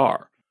thing. They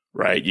are,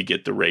 right? You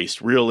get the race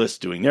realists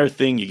doing their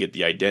thing. You get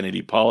the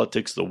identity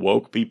politics, the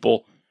woke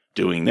people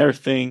doing their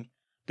thing.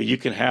 But you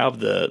can have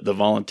the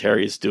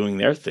voluntarists doing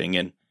their thing,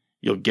 and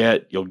you'll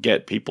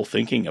get people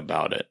thinking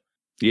about it.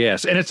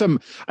 Yes, and it's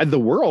the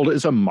world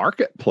is a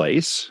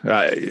marketplace.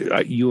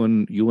 You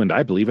and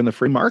I believe in the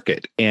free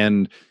market,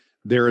 and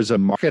there is a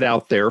market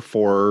out there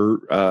for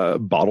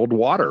bottled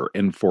water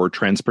and for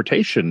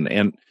transportation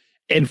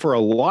and for a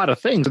lot of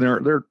things.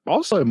 And there's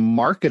also a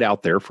market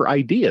out there for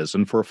ideas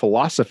and for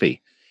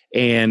philosophy.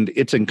 And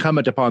it's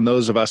incumbent upon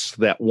those of us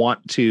that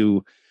want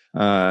to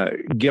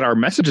get our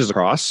messages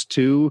across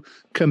to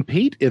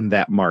compete in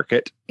that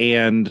market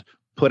and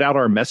put out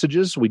our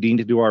messages. We need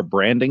to do our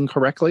branding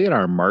correctly and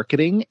our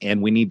marketing,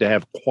 and we need to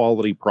have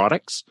quality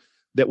products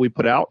that we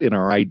put out in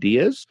our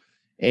ideas.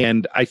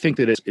 And I think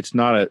that it's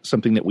not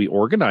something that we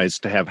organize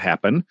to have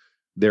happen.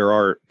 There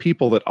are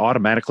people that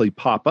automatically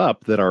pop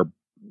up that are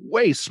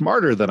way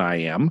smarter than I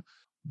am,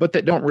 but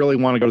that don't really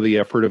want to go to the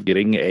effort of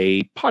getting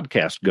a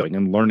podcast going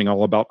and learning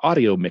all about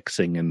audio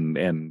mixing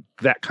and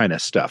that kind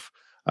of stuff.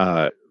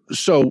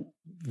 So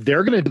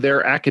they're going to do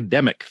their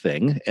academic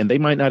thing, and they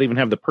might not even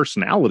have the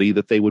personality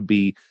that they would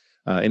be.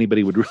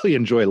 Anybody would really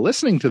enjoy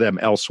listening to them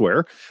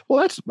elsewhere.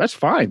 Well, that's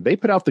fine. They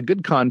put out the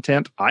good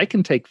content. I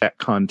can take that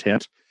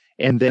content,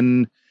 and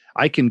then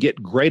I can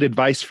get great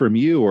advice from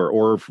you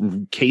or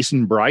from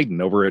Cason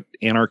Bryden over at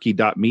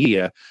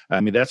anarchy.media.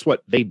 I mean, that's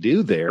what they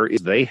do there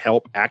is they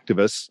help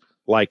activists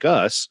like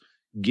us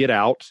get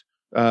out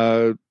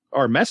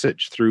our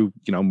message through,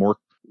 more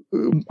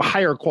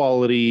higher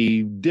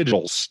quality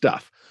digital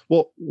stuff.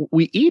 Well,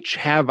 we each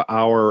have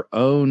our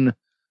own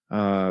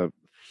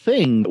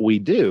thing that we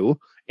do.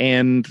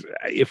 And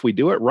if we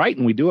do it right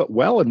and we do it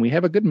well and we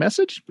have a good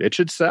message, it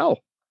should sell.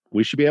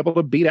 We should be able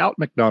to beat out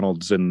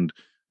McDonald's and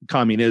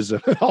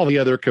communism and all the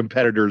other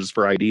competitors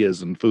for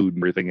ideas and food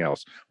and everything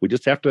else. We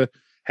just have to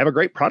have a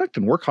great product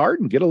and work hard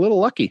and get a little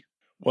lucky.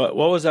 What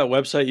was that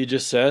website you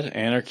just said?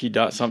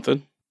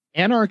 Anarchy.something?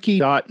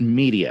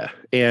 Anarchy.media.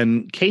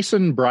 And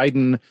Cason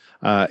Bryden,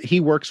 he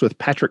works with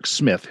Patrick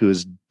Smith, who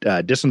is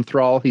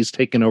Disenthrall. He's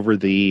taken over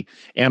the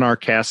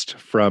Anarchast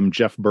from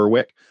Jeff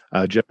Berwick.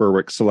 Jeff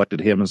Berwick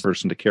selected him as the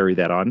person to carry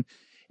that on.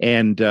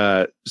 And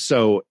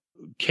so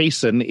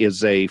Cason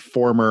is a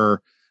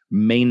former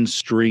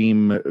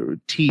mainstream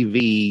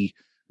TV,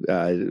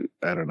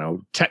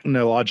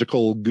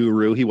 technological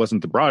guru. He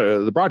wasn't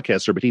the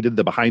broadcaster, but he did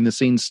the behind the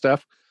scenes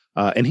stuff.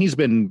 And he's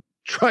been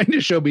trying to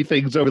show me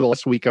things over the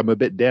last week. I'm a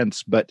bit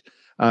dense, but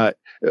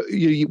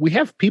we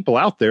have people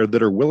out there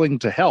that are willing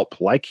to help,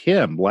 like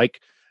him,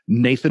 like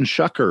Nathan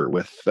Shucker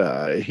with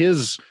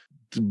his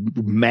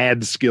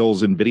mad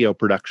skills in video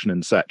production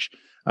and such.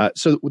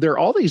 So there are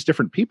all these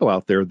different people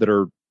out there that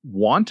are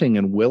wanting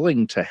and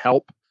willing to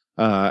help,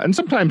 and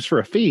sometimes for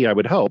a fee, I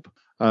would hope,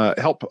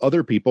 help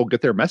other people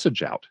get their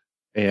message out.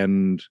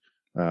 And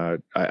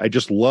I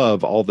just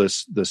love all the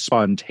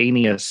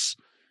spontaneous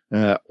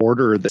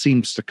order that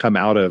seems to come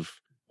out of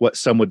what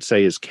some would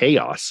say is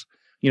chaos.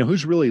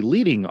 Who's really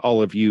leading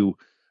all of you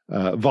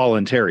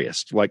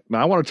voluntarists? Like,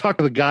 I want to talk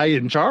to the guy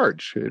in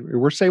charge.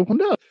 We're saying, well,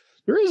 no,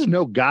 there is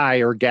no guy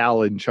or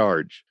gal in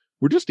charge.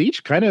 We're just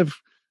each kind of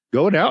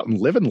going out and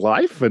living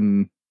life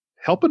and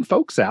helping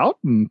folks out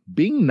and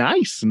being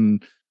nice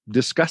and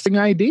discussing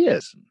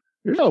ideas.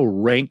 There's no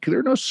rank.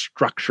 There's no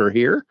structure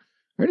here.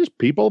 They're just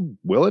people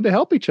willing to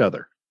help each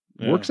other.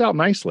 It works out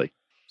nicely.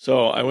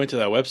 So I went to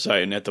that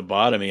website, and at the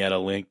bottom, he had a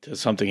link to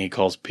something he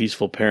calls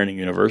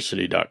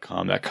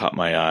peacefulparentinguniversity.com. That caught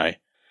my eye.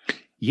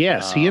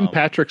 Yes, he and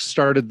Patrick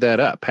started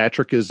that up.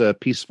 Patrick is a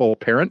peaceful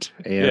parent.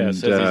 And it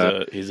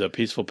says he's a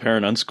peaceful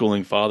parent,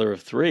 unschooling father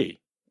of 3.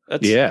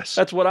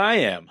 That's what I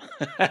am.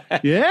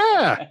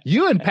 Yeah,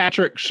 you and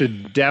Patrick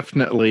should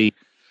definitely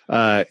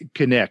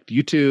connect.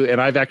 You two,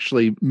 and I've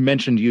actually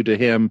mentioned you to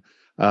him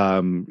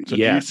So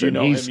yes, do you and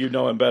know him? You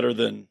know him better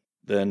than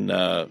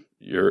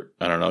your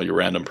your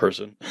random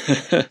person.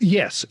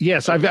 yes.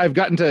 I've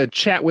gotten to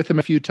chat with him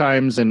a few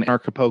times in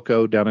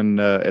Acapulco down in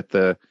at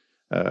the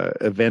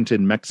event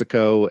in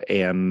Mexico,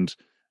 and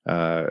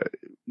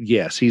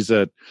yes, he's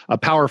a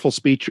powerful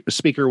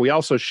speaker. We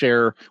also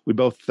share. We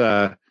both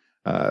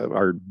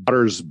our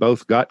daughters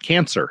both got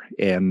cancer,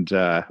 and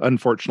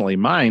unfortunately,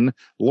 mine,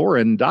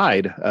 Lauren,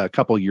 died a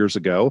couple years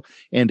ago,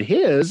 and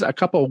his a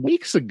couple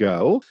weeks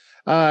ago.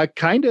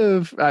 Kind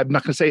of, I'm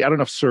not going to say, I don't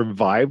know if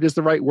survived is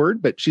the right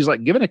word, but she's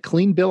like given a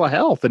clean bill of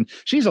health, and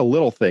she's a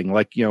little thing,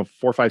 like,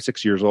 4, 5,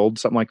 6 years old,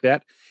 something like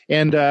that.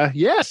 And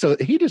so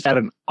he just had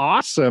an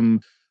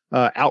awesome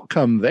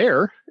outcome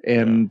there.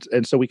 And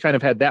so we kind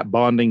of had that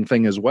bonding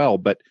thing as well.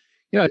 But,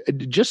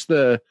 just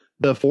the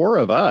four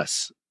of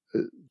us,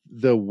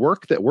 the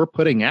work that we're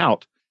putting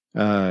out,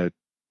 I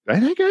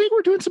think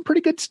we're doing some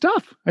pretty good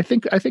stuff. I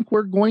think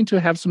we're going to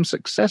have some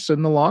success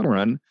in the long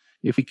run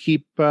if we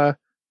keep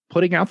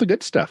putting out the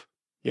good stuff.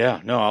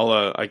 Yeah,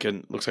 no,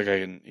 looks like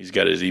he's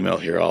got his email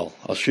here. I'll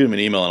shoot him an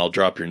email and I'll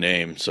drop your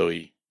name so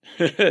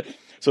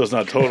so it's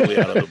not totally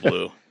out of the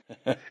blue.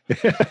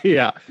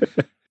 Yeah.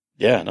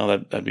 Yeah, no,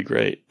 that'd be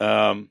great.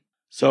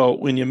 So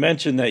when you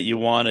mentioned that you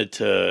wanted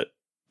to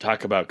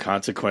talk about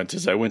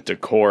consequences, I went to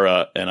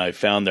Quora and I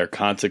found their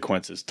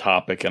consequences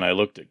topic and I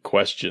looked at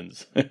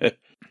questions and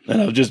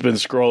I've just been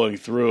scrolling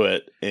through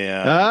it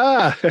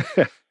and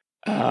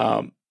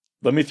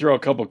let me throw a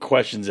couple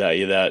questions at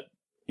you that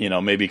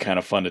maybe kind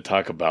of fun to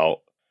talk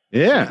about.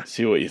 Yeah.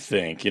 See what you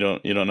think. You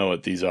don't know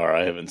what these are.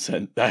 I haven't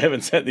sent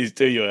these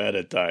to you ahead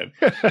of time.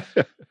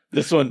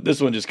 This one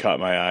just caught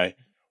my eye.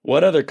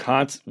 What are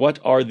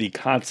the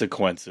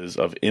consequences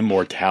of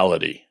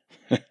immortality?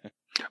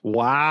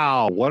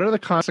 Wow. What are the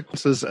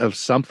consequences of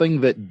something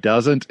that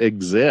doesn't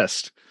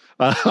exist?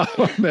 At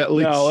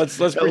least, no,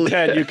 let's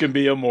pretend you can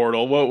be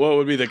immortal. What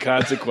would be the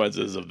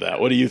consequences of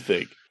that? What do you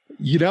think?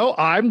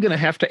 I'm going to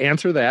have to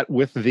answer that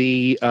with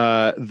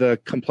the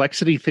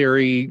complexity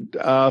theory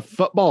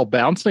football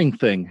bouncing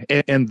thing.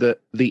 And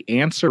the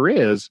answer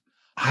is,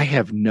 I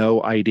have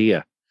no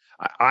idea.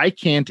 I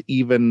can't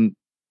even,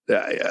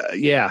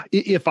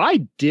 if I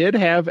did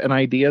have an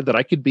idea that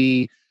I could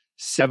be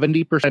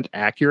 70%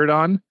 accurate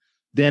on,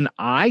 then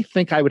I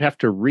think I would have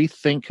to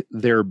rethink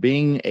there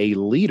being a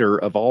leader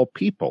of all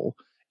people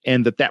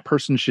and that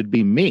person should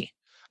be me.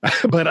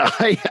 But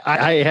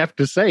I have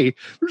to say,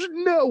 there's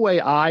no way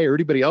I or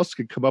anybody else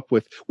could come up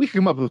with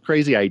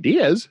crazy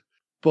ideas.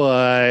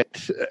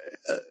 But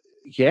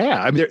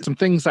there's some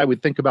things I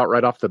would think about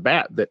right off the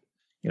bat that,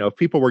 if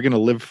people were going to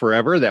live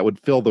forever, that would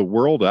fill the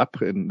world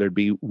up and there'd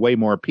be way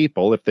more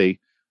people if they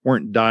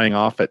weren't dying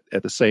off at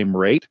the same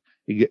rate.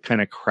 You get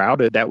kind of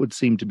crowded. That would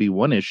seem to be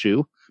one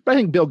issue. But I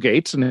think Bill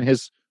Gates and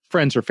his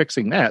friends are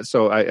fixing that.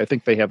 So I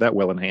think they have that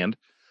well in hand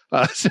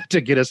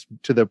to get us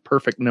to the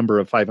perfect number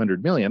of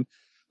 500 million.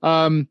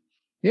 I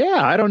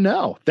don't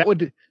know.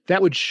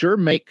 That would sure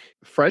make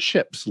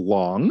friendships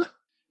long.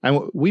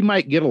 And we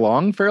might get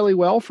along fairly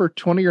well for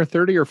 20 or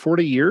 30 or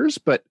 40 years.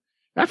 But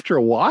after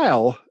a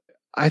while,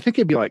 I think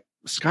it'd be like,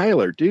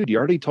 Skylar, dude, you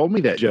already told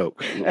me that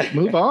joke.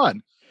 Move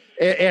on.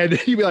 And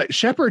you'd be like,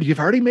 Shepard, you've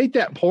already made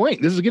that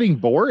point. This is getting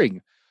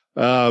boring.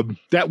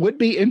 That would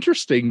be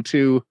interesting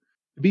to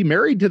be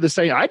married to the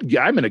same.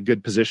 I'm in a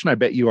good position. I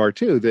bet you are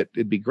too, that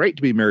it'd be great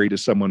to be married to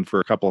someone for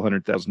a couple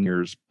 100,000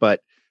 years.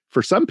 But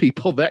for some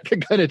people, that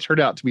could kind of turn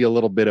out to be a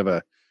little bit of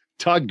a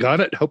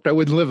doggone it, hoped I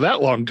wouldn't live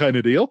that long kind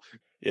of deal.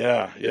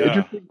 Yeah.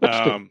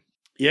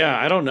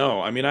 I don't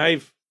know. I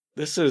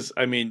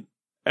mean,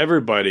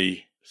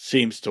 everybody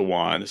seems to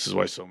want, this is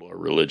why some people are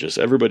religious,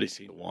 everybody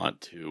seems to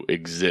want to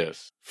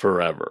exist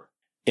forever.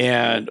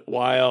 And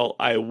while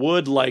I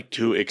would like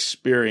to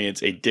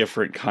experience a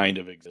different kind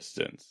of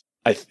existence,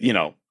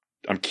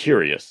 I'm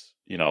curious,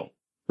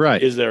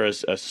 right. Is there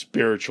a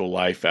spiritual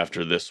life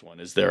after this one?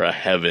 Is there a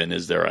heaven?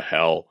 Is there a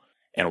hell?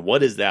 And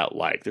what is that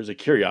like? There's a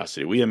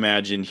curiosity.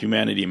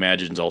 Humanity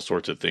imagines all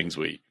sorts of things.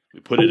 We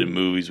put it in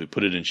movies, we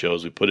put it in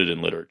shows, we put it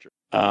in literature.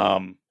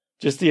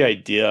 Just the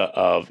idea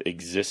of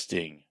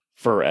existing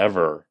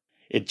forever,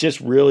 it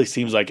just really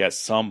seems like at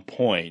some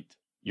point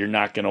you're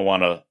not going to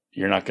want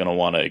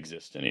to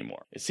exist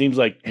anymore. It seems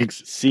like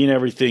seen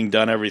everything,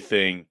 done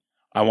everything.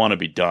 I want to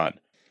be done.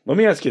 Let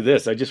me ask you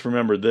this. I just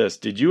remembered this.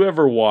 Did you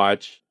ever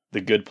watch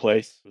The Good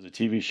Place? It was a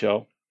TV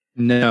show.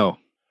 No.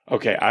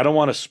 Okay. I don't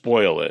want to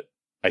spoil it.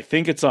 I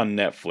think it's on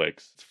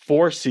Netflix. It's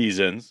 4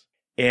 seasons.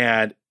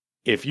 And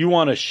if you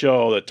want a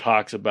show that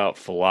talks about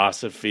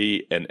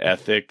philosophy and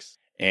ethics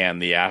and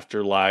the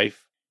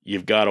afterlife,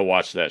 you've got to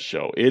watch that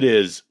show. It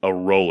is a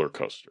roller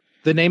coaster.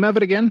 The name of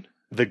it again?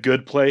 The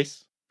Good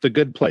Place. The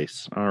Good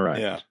Place. All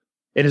right. Yeah.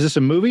 And is this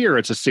a movie or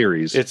it's a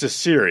series? It's a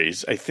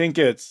series. I think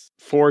it's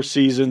 4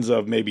 seasons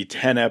of maybe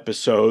 10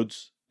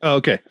 episodes. Oh,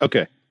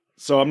 okay.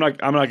 So I'm not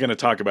going to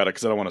talk about it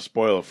because I don't want to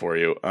spoil it for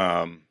you.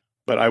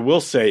 But I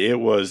will say it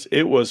was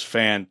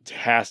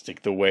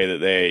fantastic the way that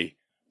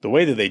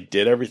they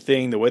did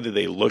everything, the way that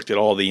they looked at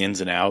all the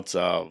ins and outs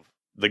of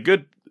The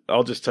Good.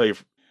 I'll just tell you,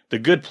 The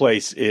Good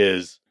Place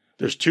is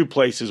there's two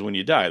places when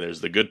you die.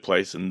 There's the good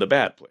place and the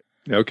bad place.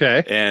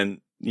 Okay.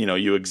 And,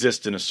 you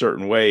exist in a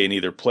certain way in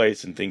either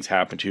place and things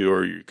happen to you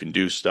or you can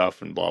do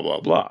stuff and blah, blah,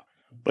 blah.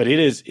 But it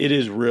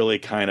is really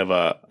kind of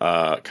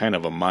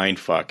a mind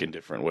fuck in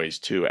different ways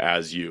too.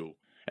 As you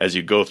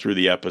go through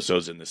the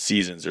episodes and the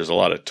seasons, there's a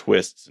lot of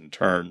twists and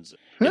turns.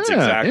 It's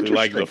exactly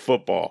like the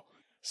football.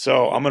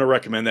 So I'm going to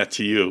recommend that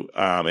to you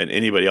and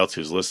anybody else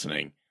who's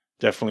listening.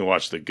 Definitely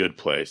watch The Good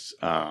Place.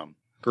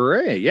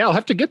 Great. Yeah, I'll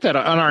have to get that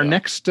on our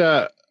next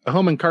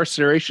home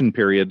incarceration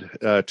period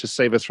to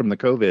save us from the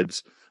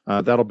COVIDs.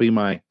 That'll be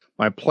my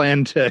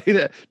plan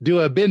to do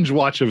a binge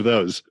watch of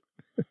those.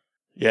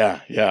 Yeah,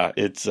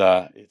 it's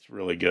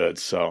really good.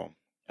 So,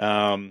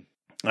 all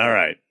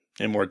right,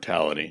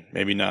 immortality.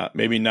 Maybe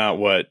not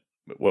what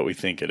we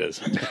think it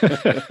is.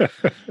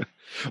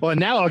 Well, and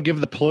now I'll give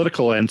the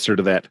political answer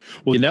to that.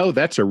 Well,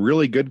 that's a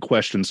really good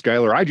question,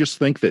 Skylar. I just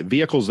think that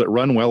vehicles that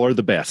run well are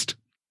the best.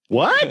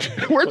 What?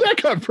 Where'd that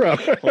come from?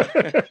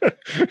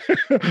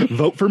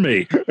 Vote for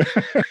me.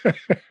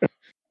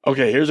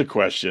 Okay, here's a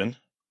question.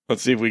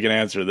 Let's see if we can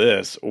answer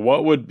this.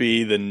 What would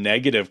be the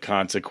negative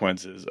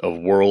consequences of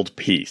world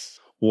peace?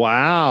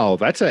 Wow,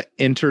 that's an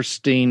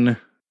interesting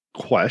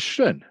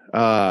question.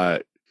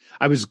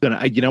 I was going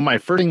to, my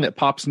first thing that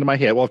pops into my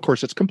head, well, of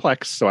course, it's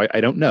complex, so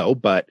I don't know.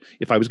 But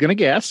if I was going to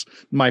guess,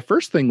 my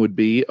first thing would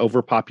be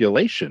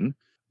overpopulation.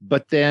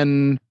 But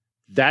then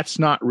that's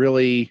not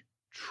really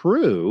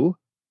true.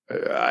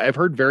 I've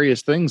heard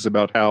various things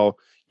about how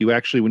you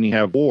actually, when you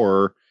have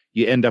war,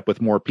 you end up with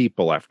more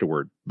people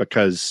afterward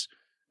because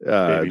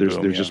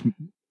there's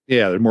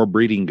more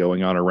breeding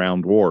going on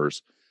around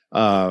wars,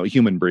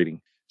 human breeding.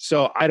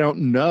 So I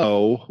don't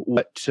know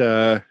what,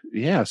 so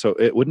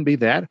it wouldn't be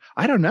that.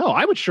 I don't know.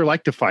 I would sure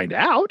like to find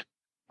out.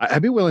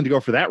 I'd be willing to go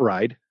for that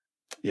ride.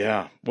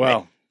 Yeah.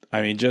 Well,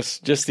 I mean,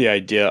 just the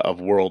idea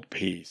of world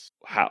peace.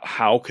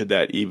 How could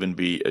that even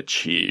be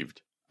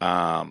achieved?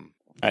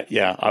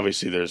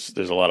 Obviously there's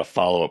a lot of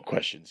follow-up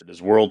questions.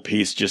 Does world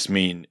peace just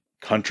mean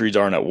countries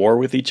aren't at war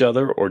with each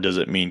other, or does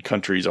it mean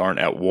countries aren't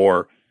at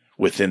war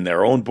within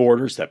their own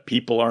borders, that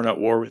people aren't at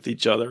war with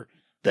each other?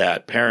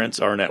 That parents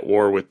aren't at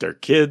war with their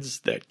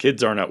kids, that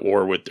kids aren't at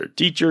war with their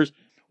teachers.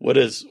 What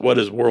does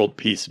world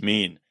peace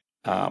mean?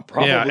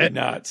 Probably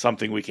not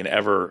something we can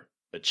ever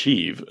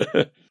achieve.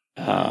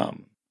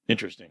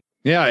 Interesting.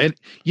 Yeah, and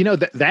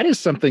that is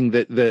something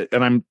that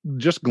and I'm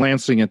just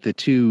glancing at the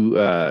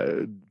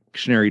two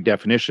dictionary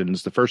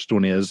definitions. The first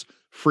one is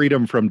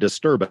freedom from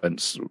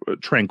disturbance,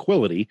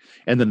 tranquility,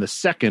 and then the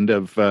second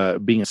of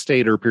being a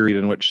state or period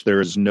in which there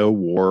is no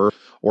war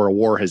or a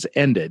war has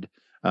ended.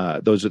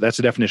 That's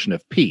a definition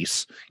of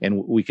peace,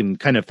 and we can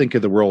kind of think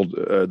of the world,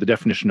 the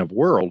definition of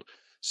world.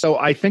 So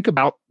I think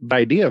about the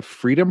idea of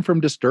freedom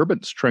from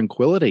disturbance,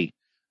 tranquility.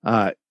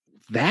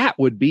 That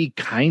would be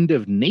kind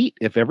of neat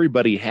if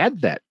everybody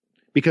had that,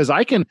 because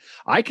I can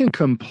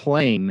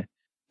complain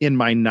in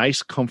my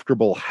nice,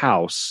 comfortable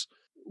house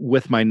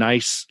with my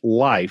nice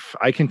life.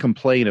 I can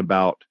complain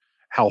about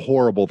how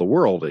horrible the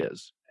world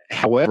is.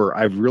 However,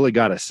 I've really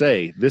got to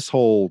say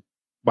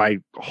my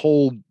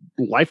whole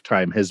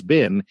lifetime has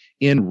been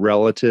in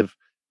relative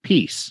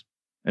peace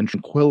and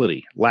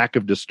tranquility, lack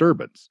of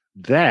disturbance.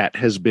 That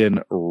has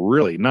been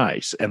really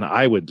nice. And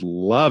I would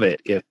love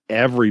it if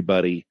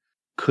everybody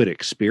could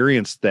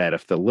experience that.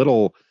 If the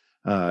little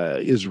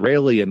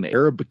Israeli and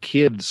Arab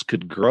kids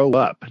could grow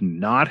up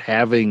not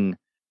having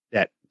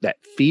that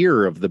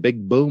fear of the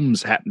big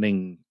booms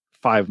happening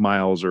 5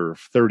 miles or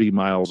 30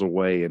 miles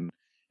away and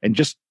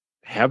just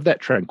have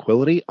that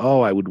tranquility. Oh,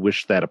 I would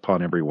wish that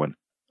upon everyone.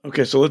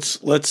 Okay, so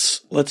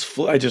let's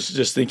I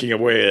just thinking a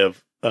way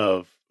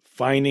of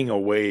finding a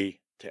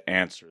way to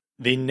answer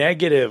the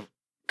negative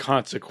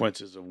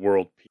consequences of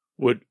world peace.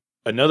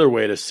 Another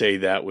way to say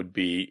that would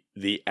be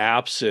the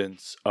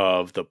absence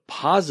of the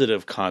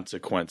positive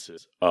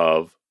consequences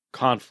of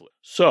conflict.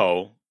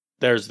 So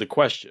there's the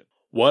question: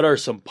 what are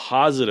some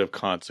positive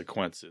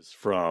consequences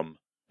from?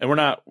 And we're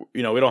not,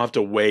 we don't have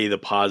to weigh the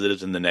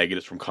positives and the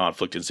negatives from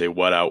conflict and say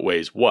what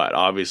outweighs what.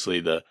 Obviously,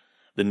 the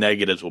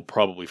negatives will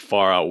probably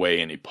far outweigh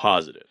any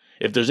positive.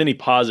 If there's any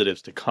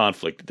positives to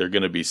conflict, they're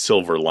going to be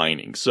silver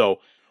linings. So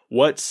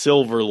what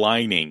silver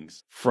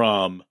linings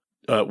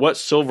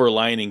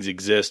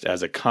exist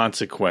as a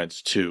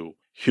consequence to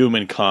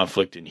human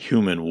conflict and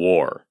human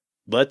war?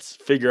 Let's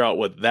figure out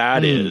what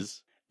that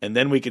is, and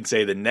then we can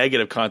say the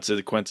negative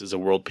consequences of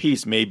world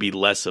peace may be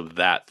less of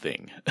that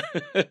thing.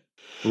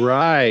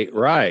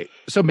 Right.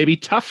 So maybe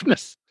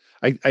toughness.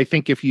 I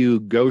think if you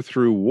go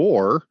through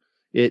war,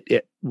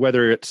 it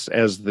whether it's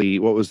as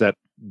what was that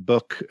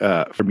book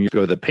from years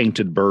ago, The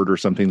Painted Bird or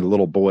something, the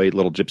little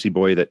gypsy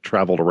boy that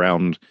traveled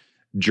around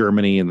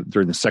Germany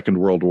during the Second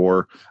World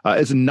War,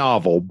 is a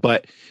novel,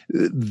 but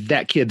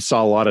that kid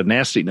saw a lot of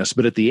nastiness.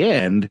 But at the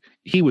end,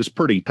 he was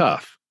pretty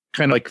tough,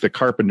 kind of like the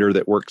carpenter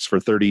that works for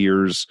 30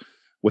 years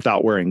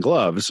without wearing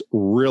gloves,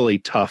 really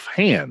tough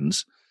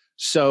hands.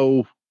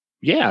 So,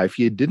 yeah, if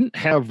you didn't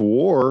have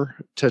war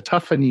to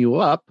toughen you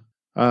up,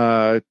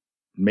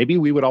 maybe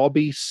we would all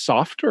be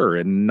softer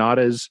and not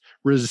as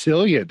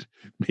resilient.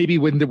 Maybe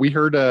when we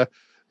heard a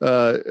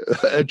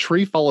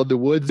tree fall in the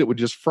woods, it would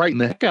just frighten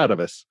the heck out of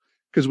us,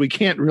 because we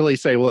can't really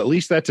say, well, at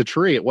least that's a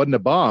tree. It wasn't a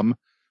bomb.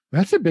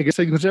 That's the biggest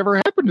thing that's ever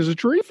happened, is a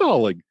tree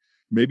falling.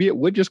 Maybe it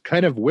would just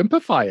kind of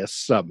wimpify us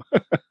some.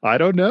 I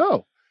don't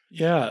know.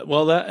 Yeah,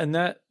 well,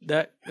 that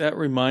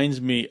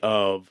reminds me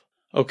of,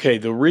 okay,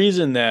 the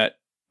reason that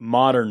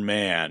modern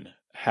man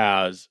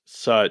has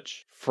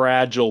such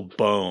fragile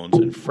bones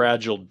and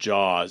fragile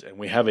jaws, and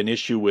we have an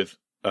issue with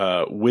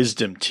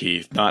wisdom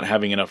teeth not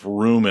having enough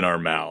room in our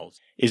mouths,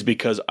 is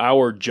because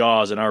our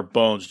jaws and our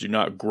bones do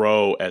not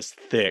grow as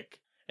thick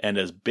and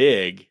as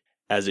big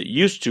as it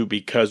used to,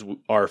 because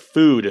our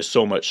food is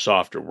so much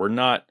softer. We're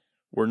not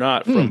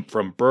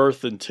from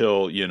birth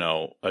until,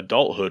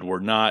 adulthood, we're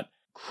not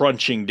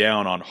crunching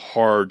down on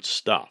hard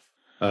stuff.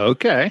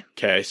 Okay.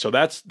 So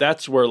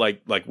that's where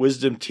like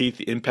wisdom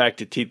teeth,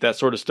 impacted teeth, that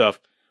sort of stuff,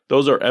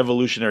 those are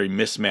evolutionary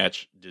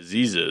mismatch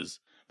diseases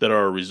that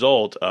are a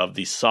result of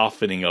the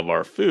softening of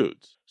our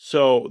foods.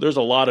 So there's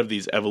a lot of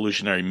these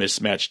evolutionary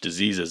mismatch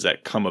diseases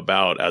that come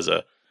about as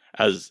a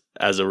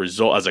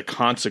result, as a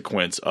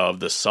consequence of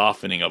the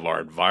softening of our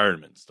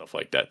environment, stuff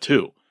like that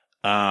too.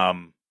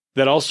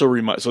 That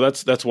also so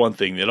that's one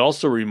thing. It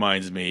also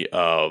reminds me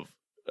of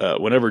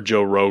whenever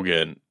Joe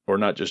Rogan, or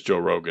not just Joe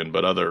Rogan,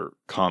 but other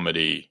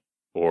comedy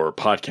or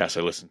podcasts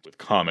I listen to with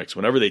comics,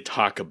 whenever they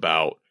talk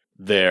about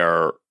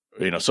their,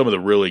 some of the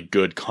really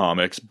good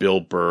comics, Bill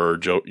Burr,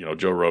 Joe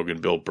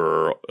Rogan, Bill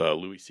Burr,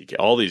 Louis C.K.,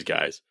 all these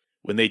guys,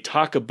 when they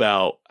talk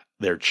about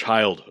their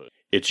childhood,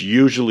 it's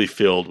usually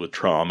filled with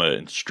trauma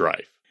and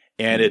strife.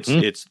 And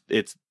it's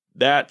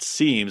that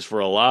seems for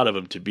a lot of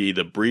them to be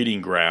the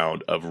breeding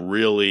ground of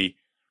really,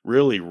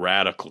 really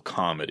radical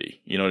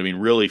comedy. You know what I mean?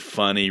 Really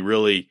funny,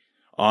 really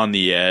on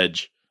the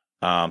edge,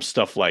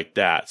 stuff like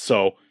that.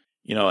 So,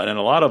 and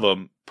a lot of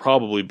them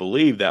probably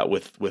believe that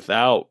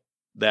without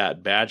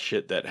that bad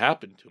shit that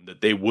happened to them,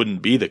 that they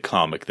wouldn't be the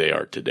comic they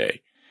are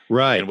today.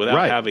 Right. And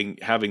without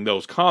having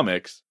those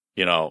comics,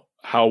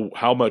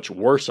 how much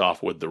worse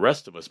off would the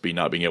rest of us be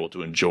not being able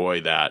to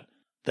enjoy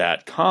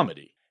that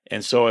comedy?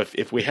 And so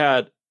if we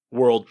had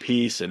world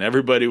peace and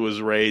everybody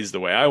was raised the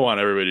way I want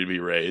everybody to be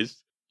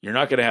raised, you're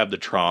not going to have the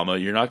trauma.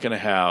 You're not going to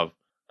have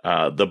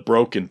the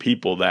broken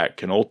people that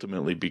can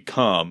ultimately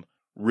become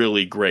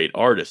really great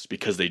artists,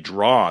 because they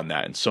draw on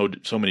that in so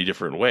many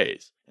different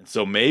ways. And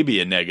so maybe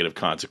a negative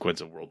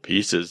consequence of world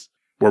peace is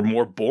we're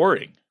more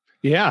boring.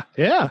 Yeah.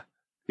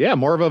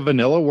 More of a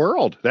vanilla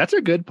world. That's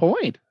a good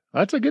point.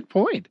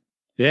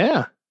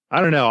 Yeah.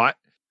 I don't know.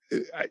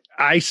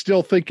 I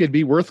still think it'd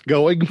be worth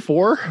going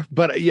for,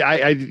 but yeah,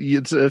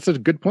 it's a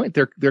good point.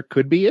 There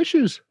could be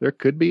issues.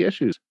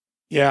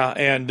 Yeah.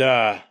 And,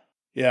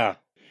 yeah.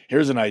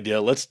 Here's an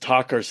idea. Let's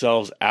talk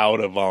ourselves out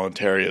of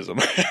voluntarism.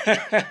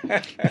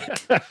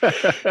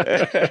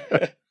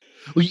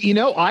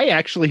 Well, I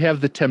actually have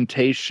the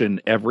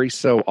temptation every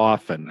so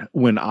often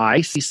when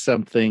I see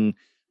something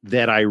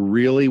that I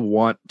really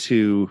want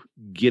to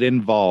get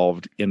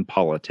involved in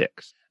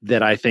politics,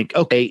 that I think,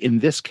 okay, in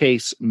this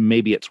case,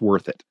 maybe it's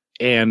worth it.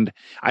 And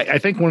I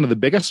think one of the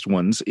biggest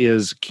ones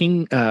is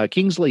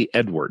Kingsley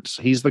Edwards.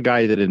 He's the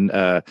guy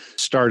that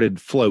started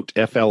Flote,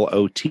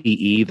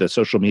 Flote, the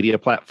social media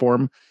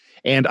platform.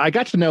 And I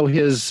got to know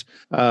his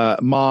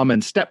mom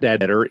and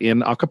stepdad better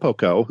in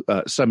Acapulco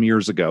some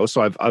years ago.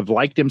 So I've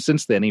liked him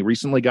since then. He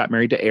recently got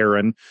married to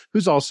Erin,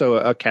 who's also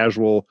a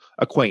casual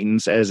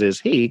acquaintance, as is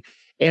he.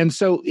 And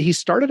so he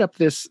started up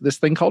this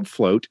thing called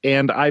Flote,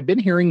 and I've been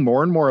hearing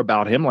more and more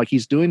about him. Like,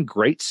 he's doing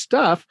great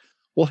stuff.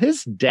 Well,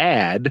 his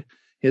dad,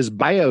 his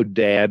bio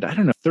dad, I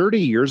don't know,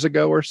 30 years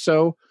ago or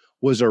so,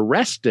 was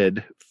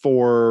arrested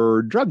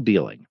for drug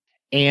dealing.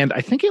 And I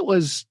think it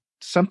was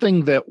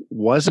something that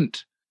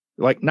wasn't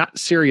like not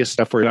serious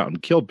stuff where he went out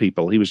and killed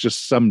people. He was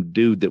just some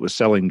dude that was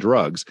selling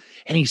drugs,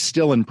 and he's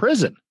still in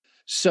prison.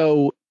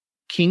 So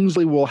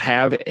Kingsley will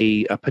have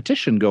a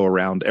petition go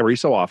around every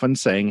so often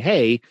saying,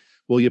 hey,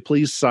 will you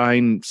please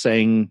sign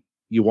saying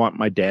you want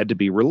my dad to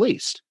be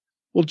released?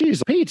 Well,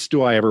 geez, Pete,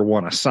 do I ever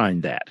want to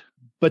sign that?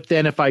 But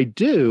then if I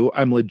do,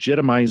 I'm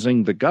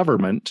legitimizing the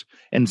government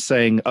and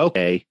saying,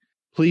 okay,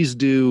 please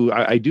do.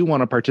 I do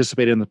want to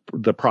participate in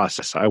the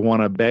process. I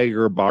want to beg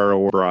or borrow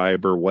or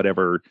bribe or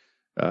whatever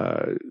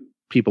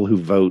people who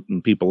vote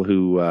and people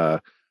who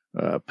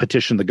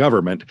petition the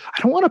government.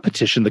 I don't want to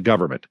petition the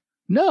government.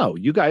 No,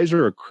 you guys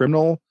are a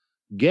criminal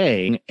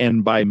gang.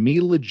 And by me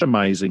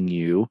legitimizing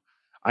you,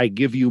 I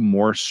give you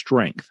more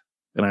strength.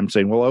 And I'm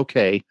saying, well,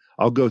 okay,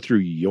 I'll go through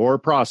your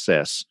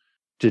process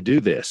to do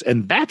this.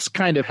 And that's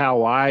kind of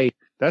how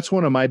that's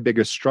one of my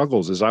biggest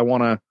struggles is I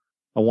want to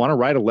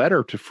write a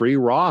letter to free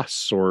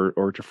Ross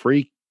or to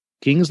free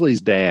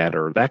Kingsley's dad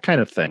or that kind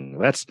of thing.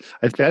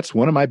 That's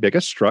one of my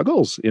biggest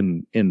struggles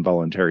in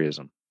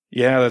voluntarism.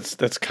 Yeah,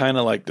 that's kind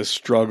of like the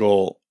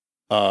struggle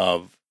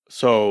of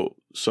so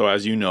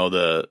as you know,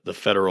 the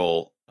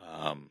federal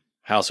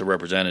House of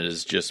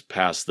Representatives just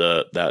passed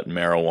that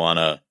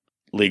marijuana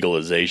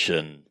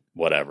legalization,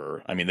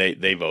 whatever. I mean,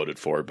 they voted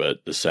for it,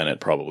 but the Senate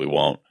probably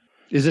won't.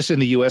 Is this in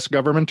the U.S.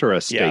 government or a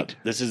state? Yeah,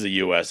 this is the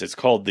U.S. It's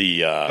called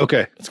the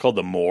okay. It's called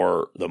the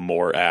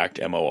MORE Act,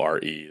 MORE.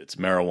 It's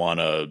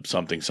marijuana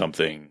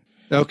something.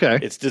 Okay.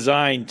 It's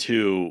designed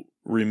to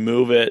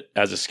remove it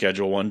as a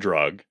Schedule I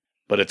drug,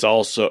 but it's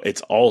also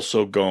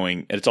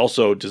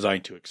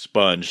designed to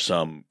expunge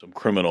some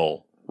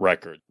criminal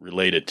record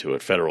related to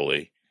it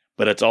federally.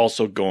 But it's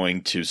also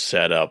going to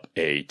set up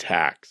a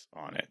tax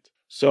on it.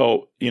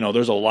 So,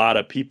 there's a lot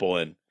of people,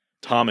 and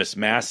Thomas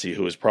Massie,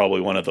 who is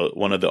probably one of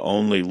the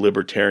only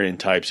libertarian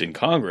types in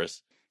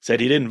Congress, said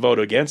he didn't vote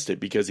against it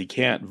because he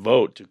can't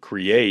vote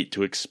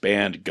to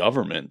expand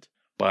government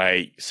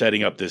by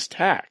setting up this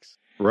tax.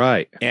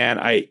 Right. And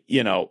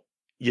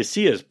you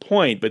see his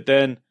point, but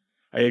then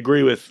I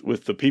agree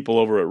with the people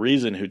over at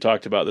Reason who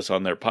talked about this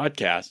on their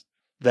podcast,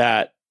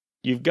 that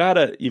you've got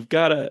to,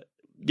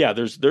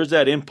 there's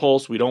that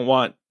impulse. We don't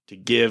want to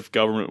give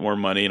government more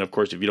money. And of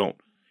course, if you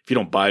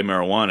don't buy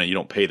marijuana, you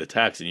don't pay the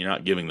tax and you're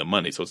not giving the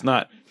money. So it's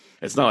not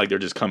like they're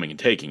just coming and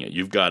taking it.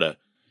 You've got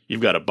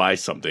to buy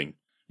something.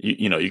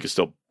 You can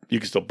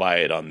still buy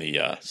it on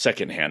the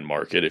secondhand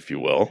market, if you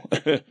will.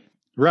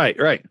 Right.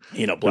 Black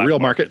the real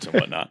market and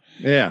whatnot.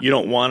 Yeah. You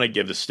don't want to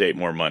give the state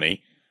more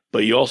money,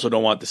 but you also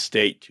don't want the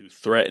state to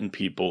threaten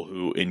people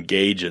who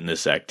engage in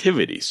this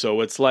activity.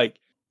 So it's like,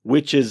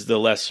 which is the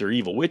lesser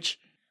evil? Which,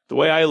 the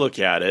way I look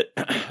at it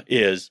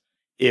is,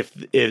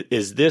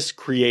 is this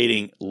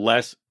creating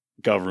less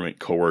government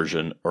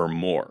coercion or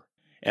more?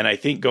 And I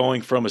think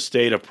going from a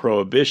state of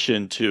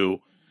prohibition to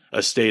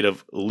a state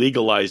of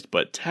legalized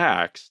but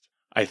taxed,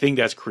 I think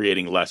that's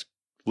creating less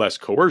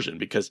coercion,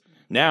 because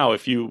now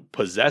if you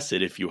possess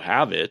it, if you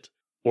have it,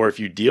 or if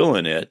you deal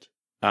in it,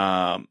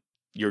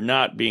 you're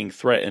not being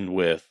threatened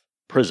with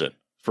prison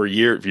for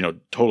years,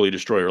 totally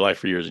destroy your life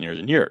for years and years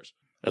and years,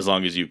 as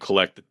long as you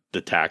collect the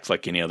tax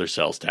like any other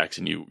sales tax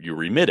and you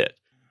remit it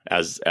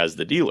as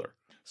the dealer.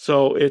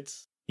 So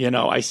it's,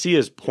 I see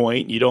his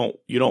point. You don't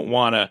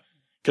want to,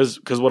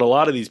 because what a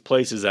lot of these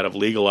places that have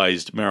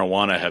legalized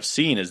marijuana have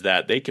seen is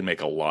that they can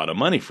make a lot of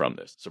money from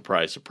this.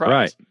 Surprise, surprise.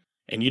 Right.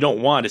 And you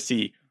don't want to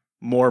see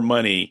more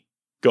money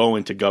go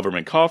into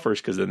government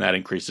coffers, because then that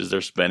increases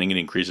their spending and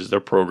increases their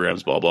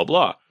programs, blah, blah,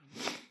 blah.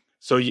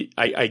 So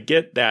I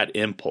get that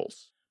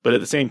impulse, but at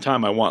the same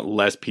time, I want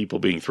less people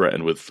being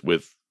threatened with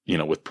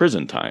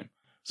prison time.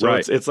 So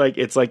right. it's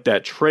like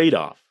that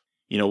trade-off.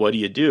 What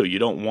do? You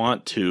don't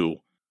want to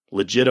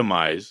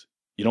legitimize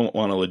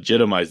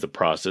the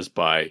process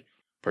by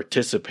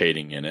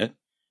participating in it,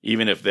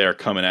 even if they're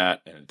coming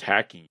at and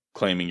attacking,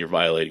 claiming you're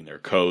violating their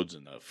codes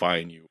and they'll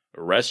fine you,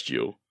 arrest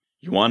you.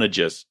 You want to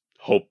just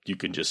hope you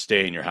can just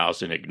stay in your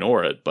house and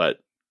ignore it, but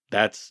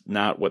that's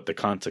not what the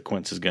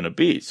consequence is going to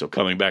be. So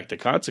coming back to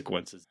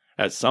consequences,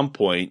 at some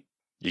point,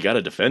 you got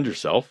to defend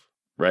yourself,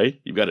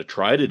 right? You've got to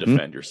try to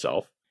defend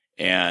yourself.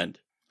 And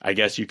I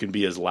guess you can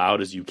be as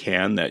loud as you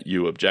can that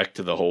you object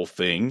to the whole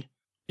thing,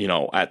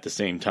 at the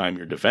same time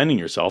you're defending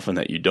yourself, and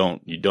that you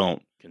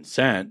don't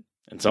consent.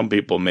 And some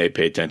people may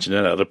pay attention to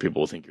that. Other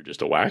people will think you're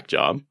just a whack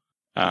job.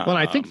 Well,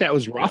 I think that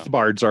was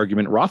Rothbard's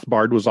argument.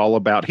 Rothbard was all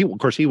about, he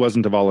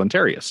wasn't a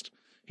voluntarist.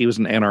 He was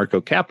an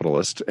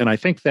anarcho-capitalist. And I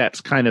think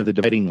that's kind of the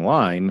dividing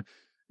line.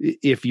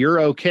 If you're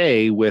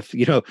okay with,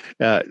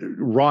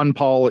 Ron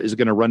Paul is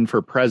going to run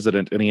for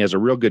president and he has a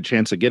real good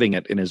chance of getting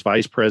it, and his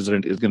vice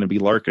president is going to be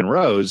Larken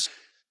Rose,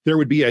 there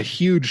would be a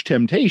huge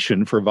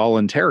temptation for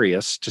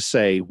voluntarists to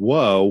say,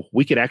 whoa,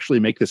 we could actually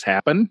make this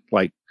happen.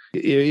 Like,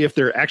 if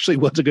there actually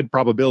was a good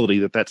probability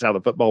that that's how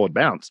the football would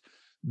bounce,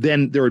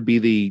 then there would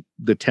be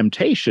the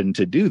temptation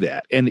to do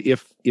that. And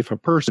if a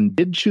person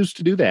did choose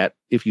to do that,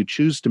 if you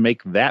choose to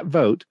make that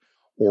vote,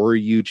 or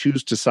you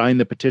choose to sign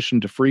the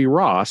petition to free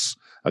Ross,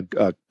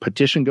 a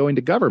petition going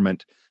to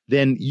government,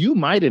 then you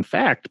might in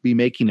fact be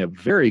making a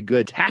very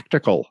good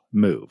tactical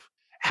move.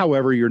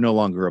 However, you're no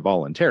longer a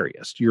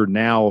voluntarist. You're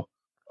now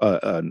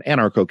an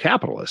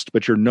anarcho-capitalist,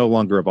 but you're no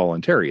longer a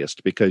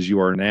voluntarist, because you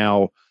are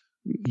now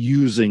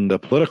using the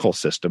political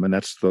system. And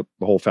that's the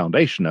whole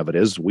foundation of it,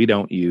 is we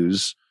don't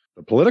use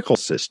the political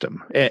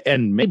system.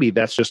 And maybe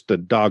that's just a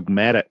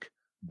dogmatic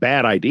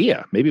bad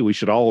idea. Maybe we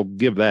should all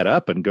give that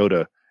up and go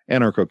to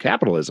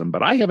anarcho-capitalism.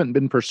 But I haven't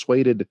been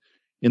persuaded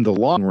in the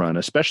long run,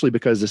 especially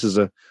because this is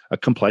a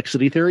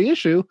complexity theory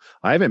issue.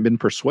 I haven't been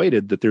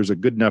persuaded that there's a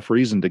good enough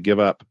reason to give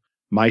up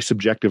my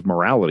subjective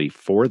morality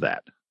for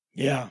that.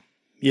 Yeah.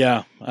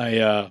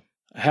 I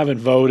haven't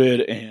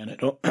voted, and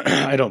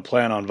I don't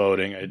plan on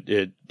voting.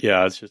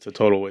 It's just a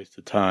total waste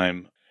of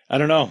time. I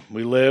don't know.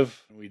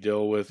 We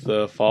deal with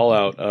the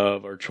fallout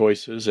of our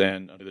choices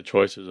and the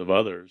choices of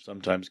others,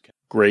 sometimes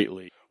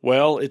greatly.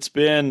 Well, it's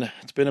been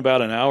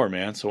about an hour,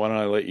 man. So why don't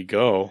I let you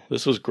go?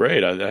 This was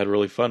great. I had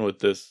really fun with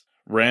this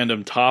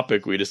random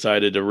topic we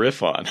decided to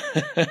riff on.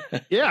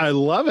 Yeah, I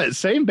love it.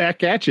 Same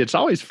back at you. It's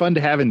always fun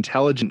to have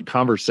intelligent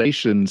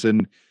conversations.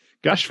 And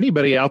gosh, for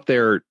anybody out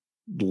there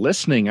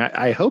listening,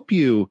 I hope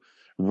you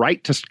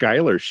write to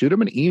Skylar, shoot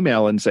him an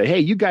email and say, hey,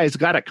 you guys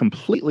got it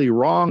completely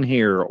wrong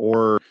here,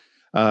 or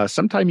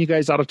sometime you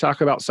guys ought to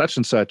talk about such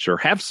and such, or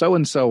have so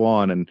and so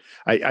on. And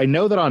I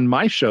know that on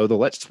my show, the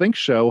Let's Think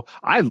show,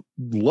 I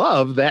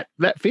love that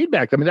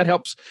feedback. I mean, that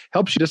helps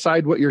you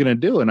decide what you're going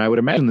to do. And I would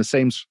imagine the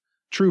same's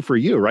true for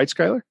you, right,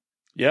 Skylar?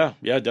 Yeah,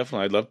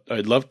 definitely.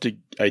 I'd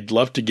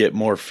love to get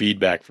more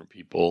feedback from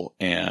people,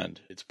 and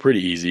it's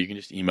pretty easy. You can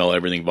just email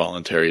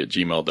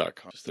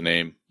everythingvoluntary@gmail.com. Just the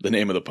name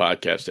of the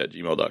podcast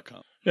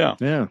 @gmail.com. Yeah.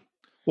 Yeah.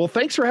 Well,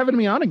 thanks for having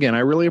me on again. I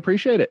really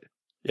appreciate it.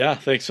 Yeah,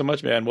 thanks so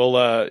much, man. We'll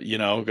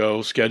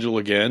go schedule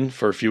again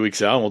for a few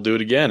weeks out, and we'll do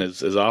it again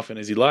as often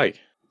as you like.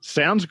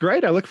 Sounds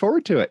great. I look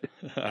forward to it.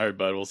 All right,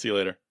 bud. We'll see you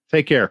later.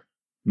 Take care.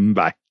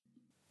 Bye.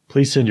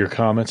 Please send your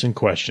comments and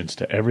questions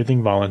to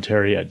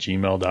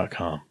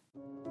everythingvoluntary@gmail.com.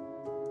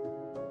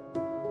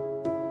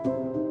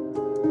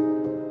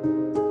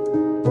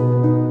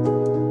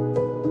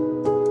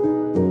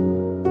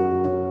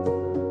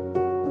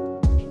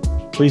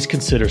 Please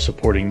consider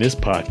supporting this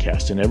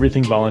podcast and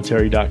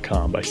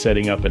everythingvoluntary.com by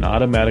setting up an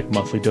automatic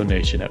monthly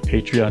donation at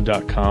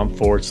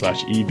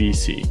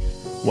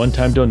patreon.com/EVC.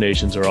 One-time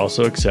donations are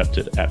also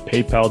accepted at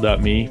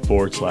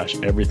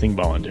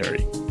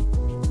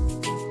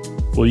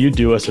paypal.me/everythingvoluntary. Will you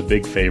do us a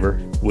big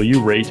favor? Will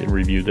you rate and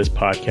review this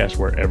podcast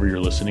wherever you're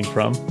listening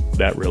from?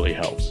 That really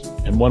helps.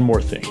 And one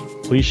more thing,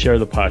 please share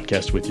the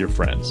podcast with your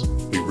friends.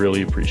 We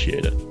really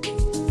appreciate it.